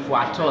calling it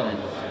refuato then?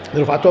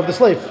 The refuato of the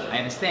slave. I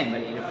understand,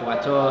 but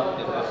refuato.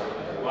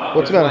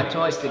 What's the matter?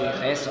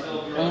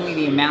 Only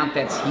the amount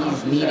that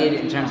he's needed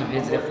in terms of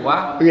his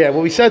refuah. Yeah,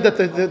 well, we said that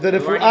the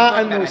refuah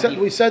and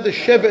we said the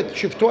shevet,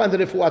 shifto, and the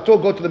refuato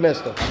go to the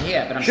master.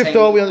 Yeah, but I'm shifto,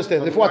 saying, we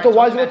understand. The refuato,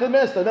 why does it go to the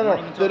master? No.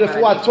 The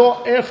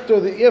refuato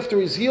after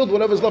he's healed,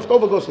 whatever's left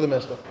over goes to the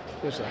master.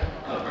 Yes,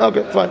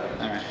 okay, fine.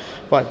 All right.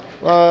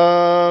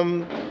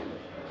 Fine.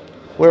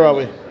 Where are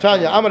we?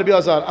 Tanya, Amar Rabbi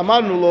Azar,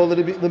 Amarnu lo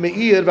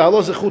lemeir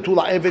v'halo zechutu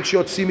la'eved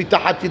shiotzi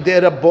mitachat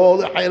yedei rabo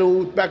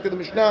lechairut. Back to the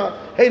Mishnah.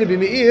 Hey, Rabbi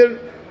Meir,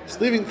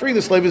 free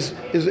the slave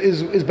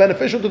is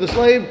beneficial to the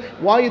slave.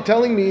 Why are you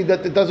telling me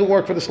that it doesn't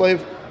work for the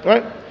slave?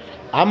 Right?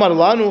 Amar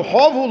lanu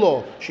chovu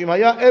lo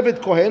shimaya eved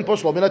kohen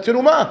poslo min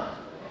hatiruma.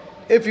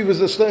 If he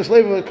was a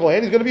slave of a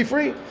kohen, he's going to be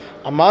free.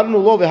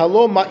 Amarnu lo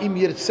v'halo ma'im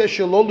yirtzeh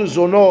shelo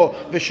luzono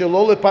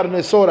v'shelo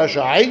leparneso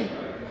rashai.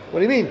 What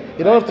do you mean?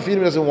 You don't have to feed him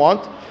if he doesn't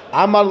want.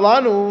 Amar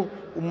lanu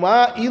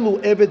uma ilu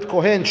eved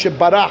kohen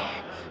shebarach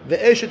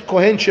ve'eshet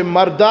kohen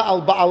shemarda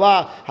al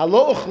ba'ala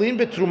halo ochlin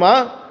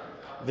betruma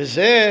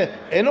v'zeh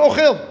en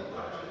ochel.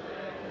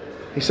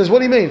 He says, what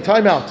do you mean?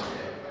 Time out.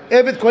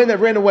 Eved kohen that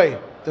ran away,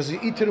 does he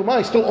eat teruma?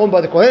 He's still owned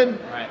by the kohen.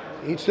 Right.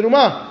 He eats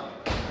teruma.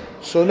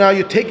 So now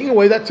you're taking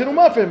away that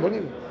teruma for him. What do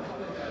you mean?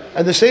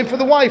 And the same for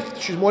the wife.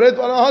 She's mored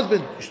on her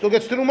husband. She still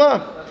gets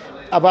teruma.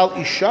 Aval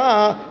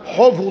isha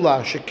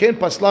hovula sheken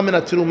pasla min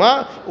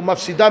teruma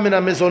umafsida min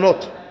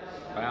mezonot.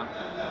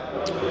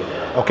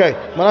 Okay,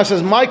 Mana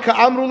says, Maika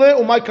amrule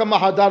or Maika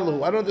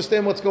mahadarlu. I don't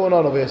understand what's going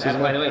on over here.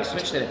 By the way,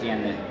 switched it at the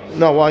end there.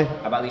 No, why? Yeah.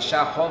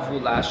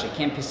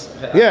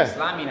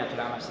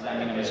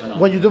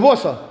 When you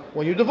divorce her.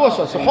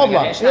 So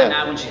chovla. Yeah.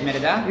 Now when she's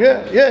merida?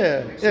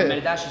 Yeah. So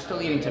merida, she's still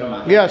eating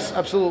teruma. Yes,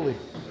 absolutely.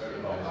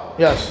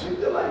 Yes.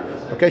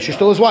 Okay, she's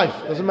still his wife.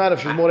 Doesn't matter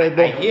if she's more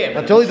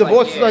until he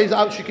divorces her, he's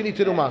out. She can eat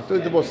teruma. Until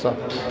he divorces her.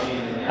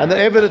 And then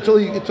Evid,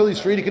 until he's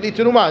free, he can eat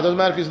teruma. It doesn't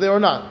matter if he's there or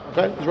not.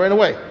 Okay, he's running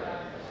away.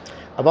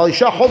 Mana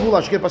says,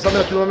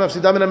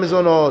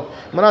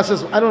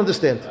 I don't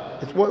understand.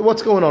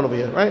 What's going on over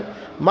here, right?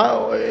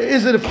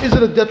 Is it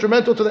a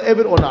detrimental to the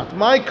Evid or not?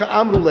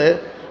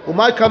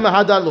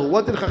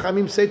 What did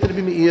Chachamim say to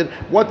Rabbi Meir?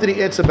 What did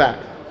he answer back?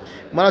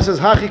 Mana says,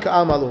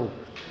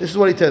 this is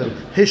what he told him.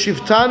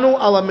 Heshivtanu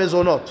ala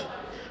mezonot.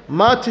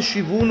 Ma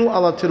teshivunu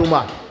ala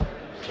teruma.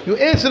 You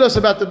answered us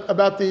about the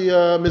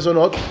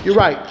mezonot. You're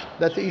right.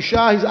 That the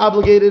Isha is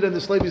obligated and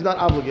the slave is not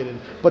obligated.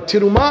 But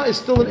teruma is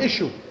still an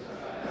issue.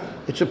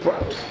 It's a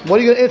what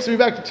are you going to answer me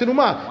back to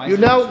teruma? You're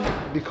now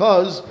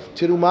because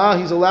teruma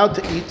he's allowed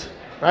to eat,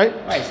 right?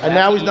 And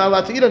now he's not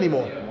allowed to eat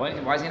anymore.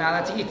 Why is he not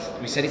allowed to eat?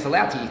 We said he's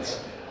allowed to eat.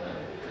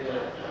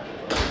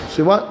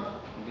 See what?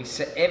 We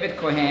said Eved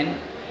Kohen.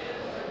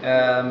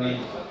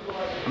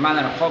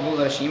 אמרנו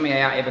חובו שאם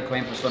היה עבד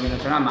כהן פסלו מן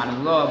התורה,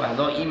 אמרנו לא,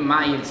 והלא אם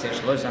מה ירצה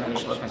שלא זמן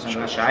לשלוט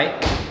מסוים רשאי,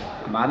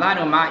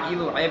 אמרנו מה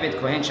אילו עבד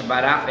כהן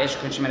שברח ויש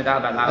כהן שמרדה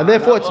בעלה.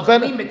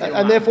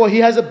 And therefore he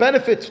has a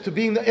benefit to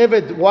being the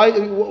Eved. Why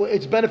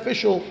it's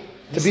beneficial to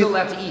be. He's still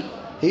allowed to eat.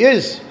 He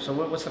is. So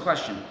what's the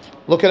question?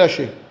 Look at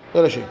Rashi.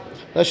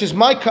 Rashi is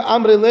my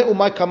ka'amre le u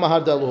my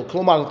ka'mahar dalu.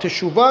 Klomar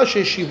teshuva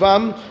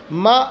she'shivam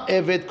ma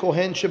Eved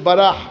kohen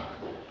shebarach.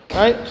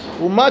 Right?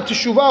 Uma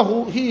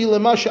teshuvahu he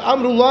lema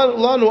she'amru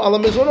lanu ala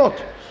mezonot.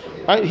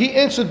 Right? He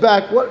answered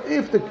back, what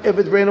if the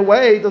Eved ran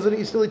away? Doesn't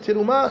he still eat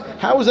teruma?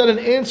 How is that an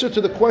answer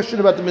to the question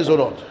about the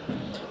mezonot?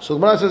 So the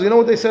Gemara says, you know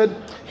what they said?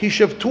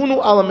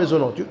 Hishavtunu ala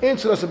mezonot. You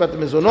answered us about the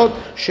mezonot.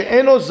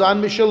 She'eno zan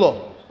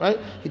mishelo. Right?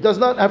 He does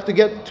not have to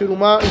get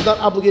teruma. He's not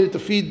obligated to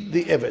feed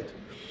the Eved.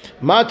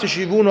 Ma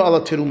teshivunu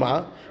ala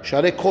teruma.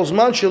 Share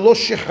kozman shelo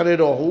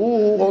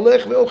shechrerohu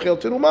holech ve'ochel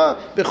teruma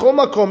bechol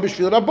makom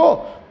b'shvil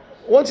rabo.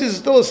 Once he's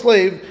still a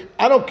slave,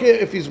 I don't care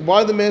if he's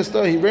by the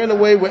master, he ran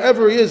away,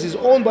 wherever he is, he's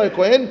owned by a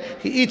kohen,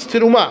 he eats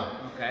teruma.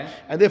 Okay.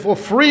 And therefore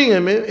freeing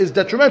him is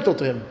detrimental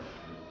to him.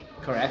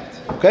 Correct.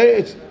 Okay?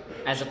 It's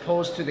as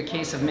opposed to the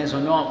case of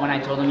mezonot when I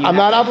told him I'm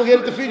not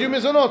obligated to feed you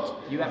mezonot.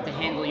 You have to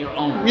handle your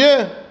own.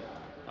 Yeah.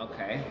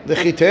 Okay. The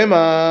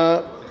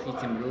chitema.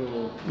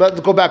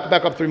 But go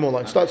back up 3 more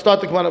lines. Start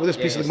the Gemara with this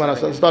piece of the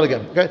Gemara. Start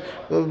again. Okay?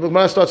 The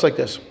Gemara starts like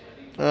this.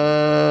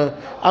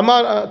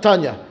 Amar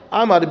Tanya.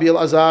 Amar Rabbi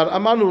Elazar,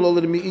 Amarnu lo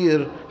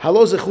l'meir,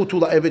 halo zechutu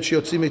la'eved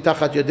sheyotzi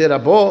mitachat yedei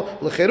rabo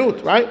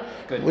lecherut, right?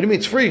 Good. What do you mean?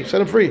 It's free.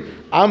 Set him free.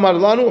 Amar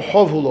lanu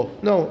hovhu lo.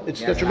 No,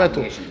 it's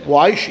detrimental.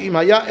 Why? She'im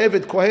haya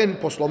eved kohen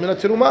poslo min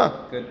teruma.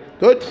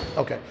 Good.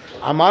 Okay.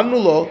 Amarnu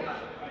lo,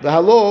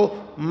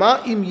 v'halo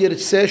ma im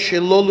yirtzeh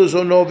shelo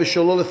lezono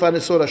v'shelo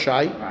lefaneso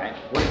rashai. Right.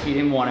 What if you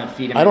didn't want to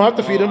feed him? I don't have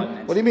to feed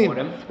him. What do you mean?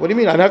 What do you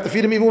mean? I don't have to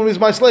feed him even when he's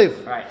my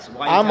slave. Right. So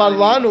why? Amar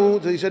lanu.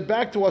 He said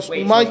back to us.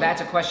 Wait. So that's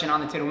a question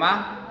on the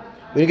teruma.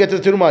 We didn't get to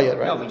the teruma yet,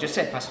 right? No, we just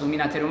said paslu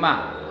mina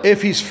teruma.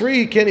 If he's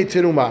free, he can't eat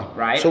teruma.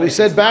 Right. So we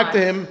said back to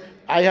him,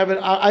 I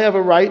have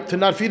a right to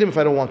not feed him if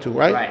I don't want to,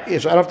 right? Right. Yeah,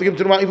 so I don't have to give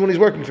him teruma even when he's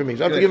working for me.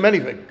 So I don't have to give him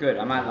anything. Good.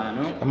 Amar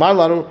lanu. Amar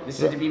lanu. This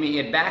is to be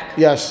made back?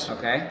 Yes.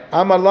 Okay.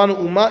 Amar lanu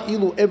uma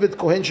ilu eved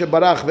kohen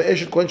shebarach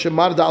ve'eshet kohen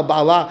shemarda al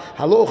ba'ala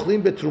halo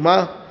ochlim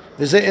betruma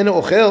v'zeh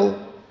eno ochel.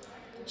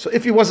 So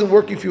if he wasn't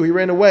working for you, he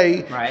ran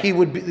away, right. he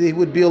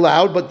would be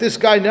allowed. But this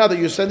guy now that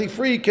you're sending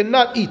free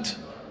cannot eat.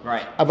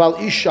 Right.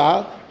 Aval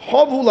isha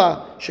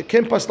hovula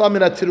shekem pasla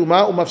min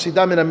hatiruma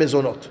umafsida min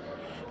hamezonot.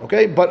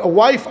 Okay, but a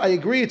wife, I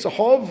agree, it's a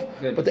hov,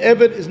 Good. but the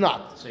eved is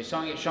not. So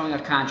you're showing a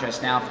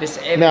contrast now. If this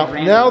eved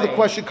ran Now away, the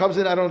question comes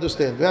in. I don't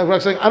understand. I'm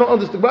saying I don't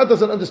understand. Brad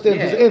doesn't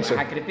understand his answer.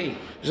 How could it be?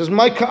 He says,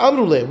 "My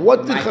ka'amrule."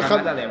 What did My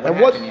Chacham, ka'amrule,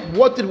 and what happened here?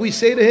 what did we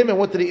say to him, and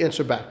what did he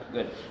answer back?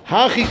 Good.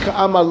 Hachi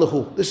ka'amar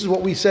lehu. This is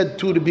what we said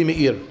to Rabbi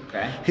Meir.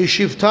 Okay.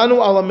 Hishivtanu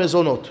ala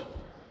mezonot.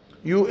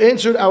 You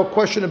answered our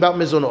question about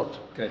mezonot.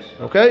 Good.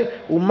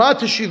 Okay. Uma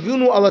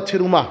teshivunu ala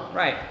tiruma.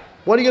 Right.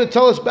 What are you going to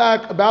tell us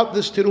back about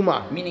this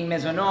tiruma? Meaning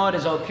mezonot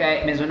is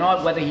okay.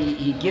 Mezonot, whether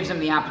he gives him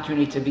the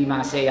opportunity to be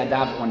maaseh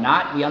adav or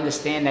not, we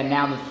understand that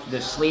now the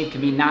slave can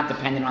be not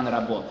dependent on the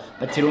rabul.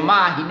 But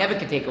tiruma, he never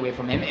can take away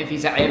from him if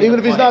he's even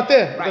if he's not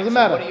there. Right. It doesn't So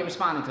matter. what are you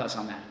responding to us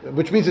on that?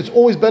 Which means it's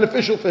always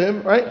beneficial for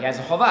him, right? He has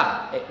a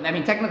chovah. I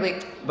mean, technically,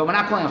 but we're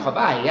not calling it a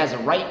chovah. He has a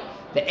right.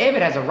 The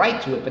eved has a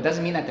right to it, but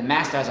doesn't mean that the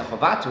master has a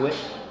chovah to it.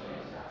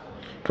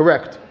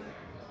 Correct.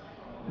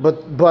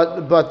 But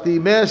the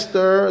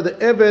master, the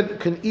eved,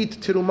 can eat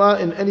tiruma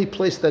in any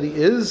place that he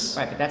is.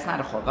 Right, but that's not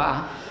a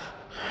chovah.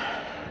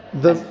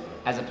 The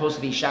As opposed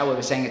to the isha where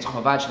we're saying it's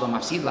chovah shelo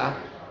mafsidla.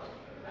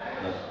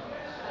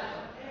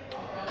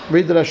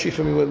 read the Rashi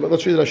for me.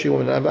 Let's read the Rashi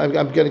 1 minute.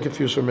 I'm getting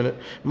confused for a minute.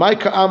 My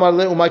ka'amar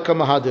le'u, my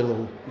ka'mahadir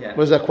lehu.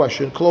 What is that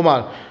question?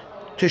 Klomar,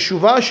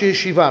 teshuvah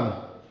she'eshivam.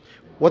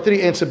 What did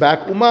he answer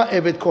back? Uma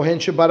eved kohen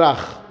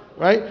shebarach.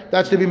 Right?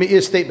 That's the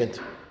Meir's statement.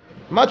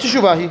 Ma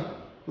teshuvahi.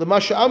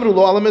 Lema she'amru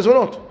lo ala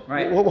mezonot.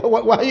 Right.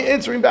 Why are you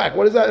answering back?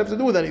 What does that have to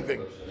do with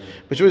anything?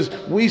 Which was,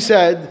 we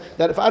said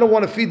that if I don't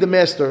want to feed the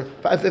master,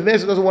 if the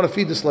master doesn't want to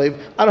feed the slave,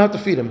 I don't have to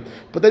feed him.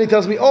 But then he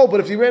tells me, oh, but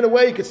if he ran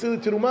away, he could steal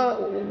the tiruma.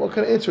 What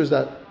kind of answer is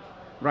that?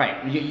 Right.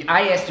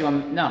 I asked you.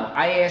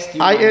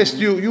 I asked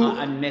you.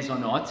 On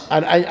mezonot.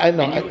 And I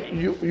know.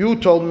 And You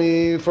told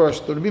me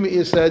first. The Rabbi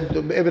Meir said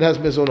if it has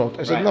mezonot.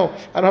 I said Right. no.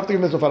 I don't have to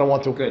give mezonot if I don't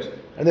want to. Good.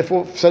 And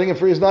therefore, setting him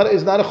free is not a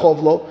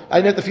chovlo. I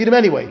didn't have to feed him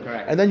anyway.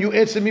 Correct. And then you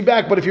answered me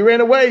back. But if he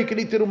ran away, you can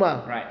eat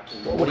tiruma. Right.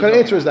 What kind of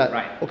answer is that?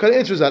 Right. What kind of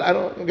answer is that? I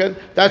don't. Again,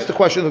 that's the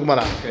question of the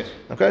Gemara. Good.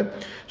 Okay.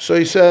 So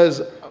he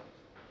says,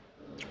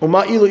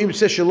 "Uma ilu im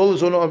shelo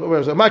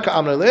lezonot." Ma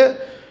ka'amra le.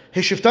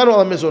 Hishiftanu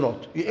ala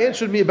mezonot. You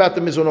answered me about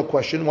the mezonot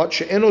question. What?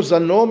 She'eno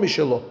zano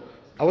mishelo.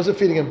 I wasn't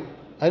feeding him.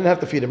 I didn't have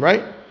to feed him,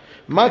 right?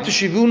 Ma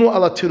teshivunu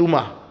ala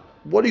tiruma.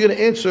 What are you going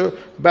to answer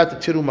about the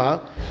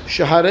tiruma?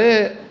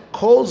 Shehare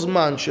kol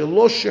zman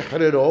shelo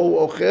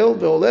shehrero ochel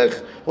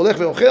veolech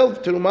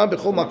veochel tiruma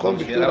bechol makom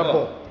b'kli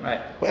rabo. Right.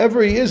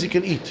 Wherever he is, he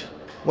can eat.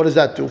 What does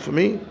that do for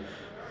me?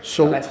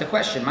 So Well, that's the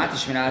question. Ma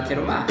tishmina ala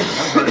tiruma.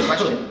 That was the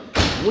question.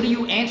 What are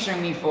you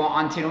answering me for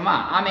on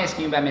tiruma? I'm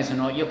asking you about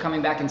mezonot. You're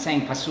coming back and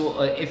saying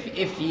pasul.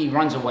 If he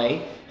runs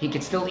away, he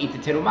could still eat the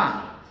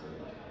tiruma.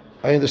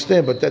 I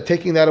understand, but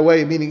taking that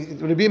away, meaning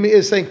Rabbi Meir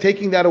is saying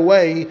taking that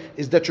away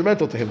is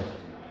detrimental to him.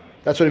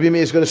 That's what Rabbi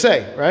Meir is going to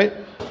say, right?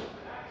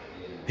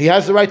 He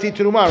has the right to eat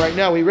terumah right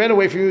now. He ran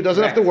away from you,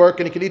 doesn't have to work,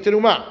 and he can eat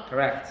terumah.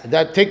 Correct.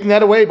 That taking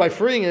that away by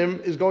freeing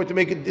him is going to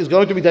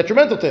be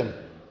detrimental to him.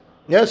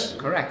 Yes.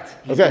 Correct.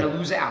 He's Okay. going to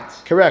lose out.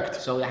 Correct.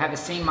 So I have the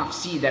same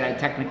mafsid that I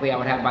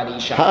would have by the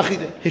isha.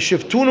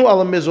 Hishivtunu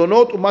ala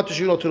mezonot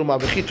umatashilo terumah.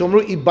 V'chi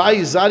tomru ibai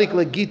zarik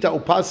legita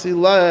upasi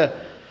le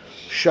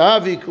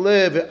shavik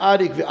le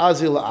ve'arik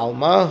ve'azi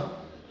le'alma.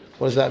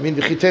 What does that mean?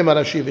 V'chi tema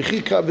Rashi.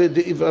 V'chi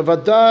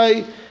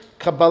v'adai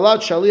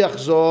kabbalat shaliach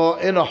zo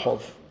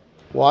enahov.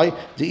 Why?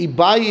 The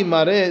ibai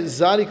mare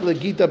zarik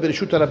legita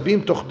bereshut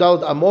harabim toch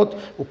dalad amot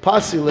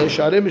upasi le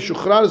share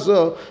mishuchrar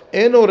zo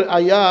eno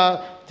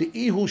re'aya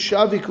תהיהו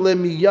שביק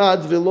למיד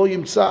ולא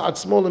ימצא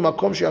עצמו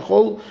למקום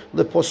שיכול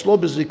לפוסלו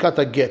בזריקת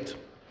הגט.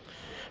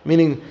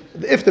 Meaning,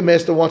 if the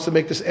master wants to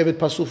make this Eved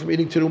pasul from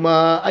eating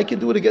terumah, I can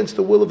do it against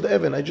the will of the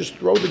Eved. I just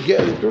throw the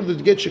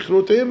get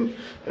shechru to him,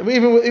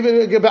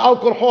 even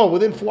al-korho,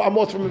 within 4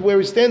 amot from where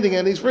he's standing,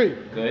 and he's free.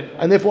 Good.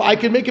 And therefore, I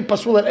can make it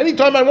pasul at any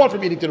time I want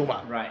from eating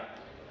terumah. Right.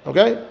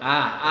 Okay?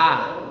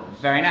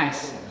 Very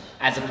nice.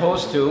 As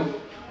opposed to,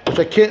 Which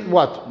I can't,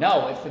 what?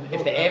 no,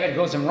 if the Eved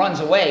goes and runs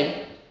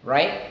away,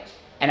 right?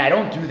 And I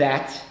don't do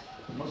that,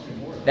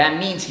 that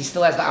means he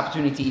still has the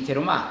opportunity to eat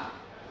terumah.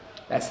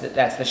 That's the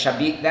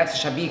shabik. That's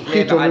the shabik.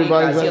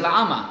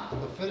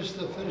 Finish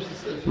the.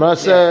 Mara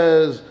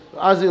says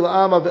azil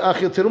alma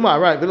ve'achil terumah.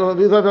 Right.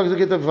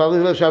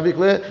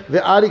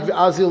 Ve'arik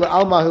ve'azil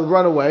alma. He'll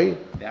run away.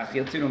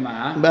 Ve'achil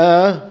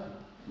terumah.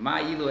 Ma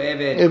ilu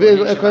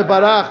eved.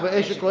 Barach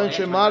ve'eshet kohen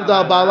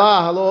shemarda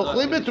bala halo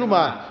ochlim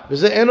beterumah.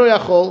 V'zeh eno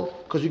yachol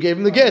because you gave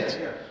him the get,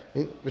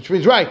 which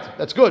means right.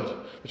 That's good.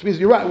 Which means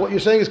you're right. What you're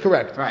saying is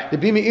correct. Right. The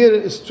Bimi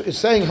is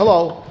saying,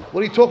 hello,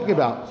 what are you talking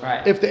about?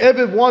 Right. If the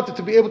Eved wanted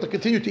to be able to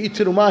continue to eat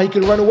terumah, he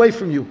can run away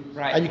from you.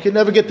 Right. And you can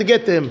never get to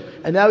him.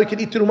 And now he can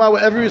eat terumah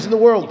wherever he is in the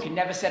world. You can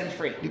never set him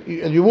free.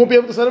 And you won't be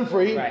able to set him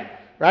free. Right.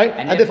 Right?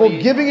 And And therefore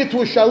you- giving it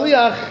to a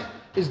shaliach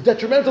is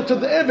detrimental to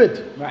the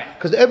Eved. Right.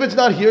 Because the Eved's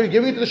not here, you're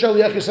giving it to the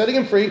shaliach, you're setting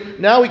him free.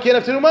 Now he can't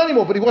have terumah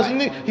anymore. But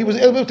he was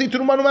able to eat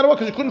terumah no matter what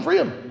because you couldn't free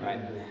him. Right.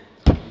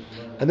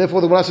 And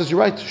therefore the Gemara says, you're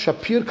right.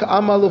 Shapir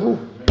ka'ama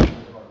lahu.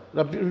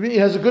 Rabbi Meir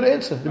has a good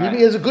answer. Rabbi Meir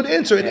has a good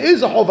answer. It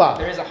is a chovah.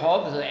 There is a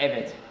chov, there's an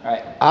evet.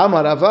 Right.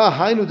 Amar Rava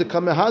Hainu de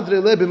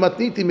Kamehadre Le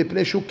B'matniti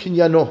Mipnei Shu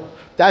Kinyano.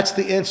 That's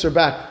the answer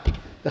back.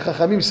 The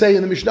Chachamim say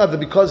in the Mishnah that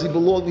because he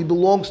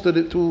belongs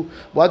to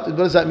what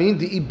does that mean?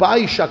 The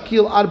Ibai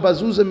Shakil Arba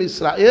Zuzim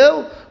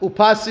Israel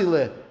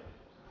Upasile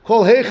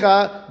Kol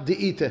Hecha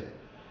Deite.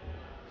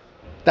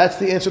 That's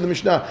the answer to the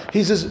Mishnah.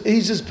 He's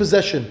his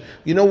possession.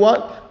 You know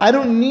what? I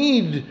don't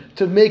need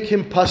to make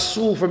him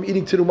pasul from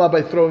eating terumah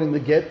by throwing the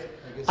get.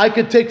 I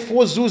could take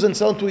 4 zuz and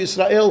sell them to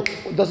Israel.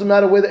 It doesn't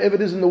matter where the Eved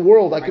is in the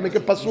world. I can make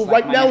a pasul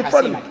right now in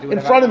front of me. In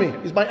front of me.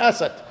 He's my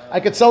asset. I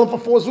could sell him for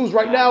 4 zuz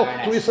right now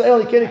to Israel.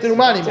 He can't eat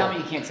terumah anymore. Tell me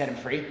you can't set him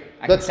free.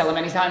 I can sell him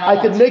anytime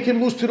I could make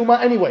him lose terumah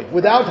anyway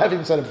without having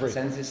to set him free.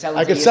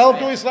 I could sell him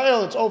to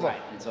Israel. It's over.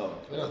 Right, it's over.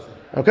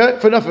 Okay?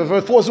 For nothing.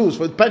 For 4 zuz.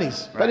 For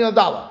pennies. Penny on a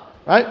dollar.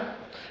 Right?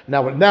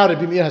 Now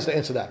Rabbi Meir has to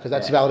answer that because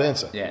that's a valid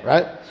answer. Yeah.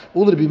 Right?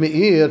 Ul Rabbi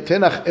Meir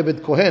tenach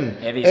eved kohen.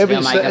 Eved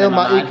Yisrael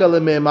ma'ika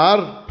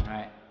lememar.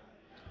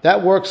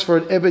 That works for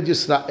an Eved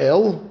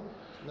Yisrael.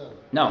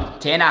 No,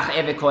 Tenach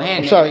Eved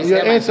Kohen. I'm sorry,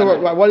 your answer,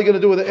 what are you going to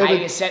do with the Eved? How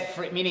you set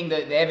free, meaning the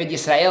Eved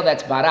Yisrael,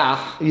 that's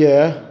Barach.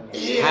 Yeah.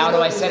 How do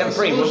I set him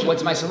free?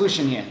 What's my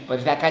solution here? But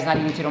if that guy's not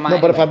even Tirumah.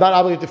 No, but if I'm not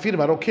obligated to feed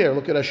him, I don't care.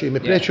 Look at Rashi.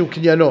 Mipnei shu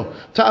kinyano.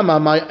 Ta'ama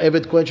my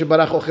Eved Kohen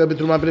shebarach ochel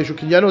b'truma mipnei shu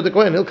kinyano. The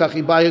Kohen hilkach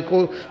ibayeh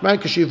kol man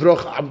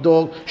k'shivroch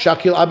abdo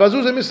shakil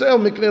abazuz em Yisrael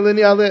miknei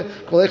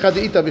leniale kol echad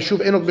ita v'shuv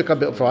enok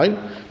bekabel. Fine.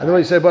 And then what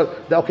you say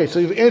about okay, so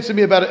you've answered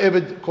me about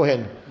Eved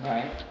Kohen.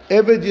 Right.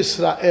 Eved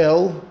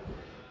Yisrael,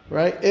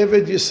 right?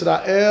 Eved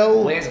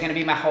Yisrael. Where's going to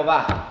be my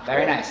chovah?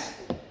 Very nice.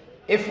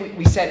 If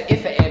we said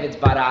if a Eved's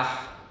Barach,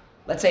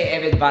 let's say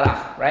Eved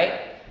Barach,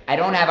 right? I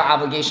don't have an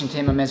obligation to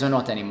him a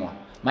mezonot anymore.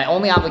 My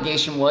only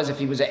obligation was if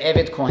he was an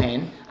Eved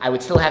Kohen, I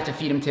would still have to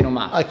feed him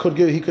terumah.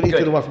 He could eat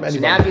terumah from anybody. So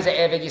now if he's an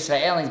Eved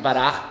Yisrael and he's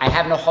Barach, I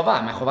have no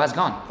chovah. My chovah's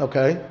gone.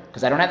 Okay.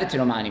 Because I don't have the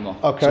terumah anymore.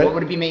 Okay. So what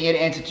would it be meir to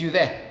answer to you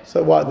there?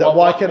 So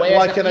why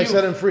can I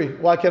set him free?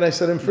 Why can I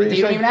set him free?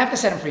 You don't even have to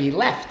set him free. He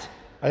left.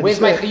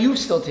 Where's my chiyuv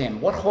still to him?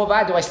 What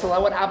chovah do I still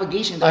have? What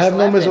obligation do I still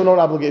have? I have no mezonot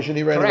obligation.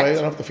 He ran Correct. away. I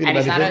don't have to feed him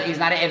anything. He's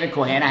not an Eved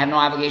Kohen. I have no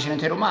obligation in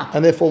terumah.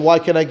 And therefore, why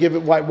can I give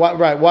it?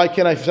 Why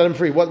can't I set him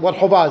free? What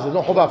chovah is it?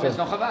 No chovah for him. There's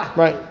no chovah.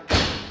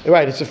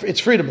 Right. It's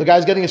freedom. The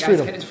guy's getting his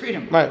freedom.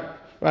 Right.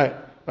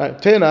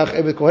 Tenach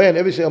Eved Kohen.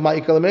 Eved Yisrael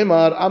ma'ika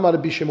lememar. Amar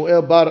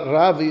Bishemuel bar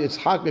Ravi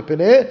Yitzchak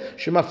mepnei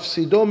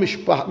shemafsido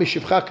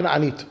mishivcha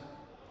kna'anit.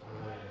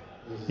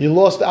 You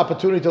lost the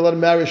opportunity to let him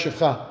marry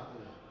shivcha.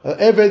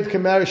 Eved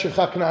can marry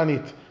shivcha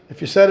kna'anit.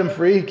 If you set him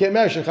free, he can't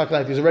marry shivcha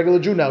kna'anit. He's a regular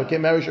Jew now. He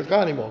can't marry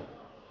shivcha anymore.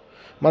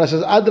 Mana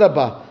says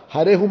Adraba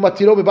harehu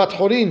matiro bebat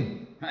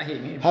chorin.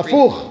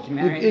 Hafuch.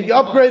 You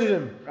upgraded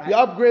him. You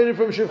upgraded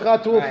from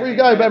shivcha to a free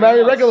guy by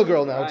marrying a regular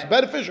girl now. It's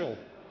beneficial.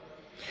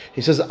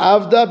 He says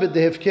Avda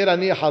b'dehefker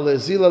ani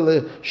halezila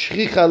le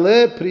shchicha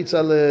le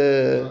pritza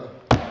le.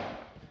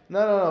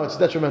 No. It's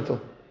detrimental.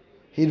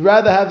 He'd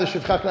rather have the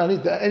shivcha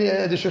kna'anit.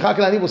 The shivcha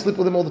kna'anit will sleep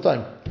with him all the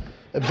time.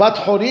 Bat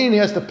Horin, he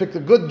has to pick the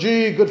good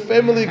G, good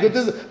family, good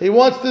this. He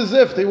wants the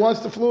zift. He wants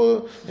the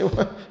flu. He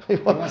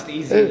wants the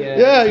easy.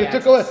 You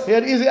took away. He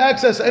had easy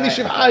access. Any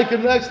shivcha, he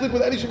can sleep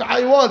with any shivcha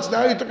he wants.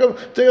 Now you took him.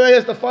 He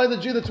has to find the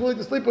G that's willing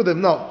to sleep with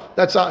him. No,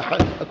 that's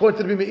according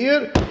to the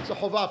Meir, it's a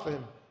chovah for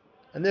him,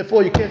 and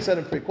therefore you can't set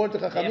him free. According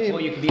to Chachamim, therefore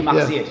you can be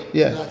machzir.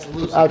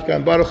 Yeah.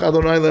 Baruch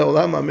Adonai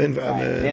le'olam. Amen.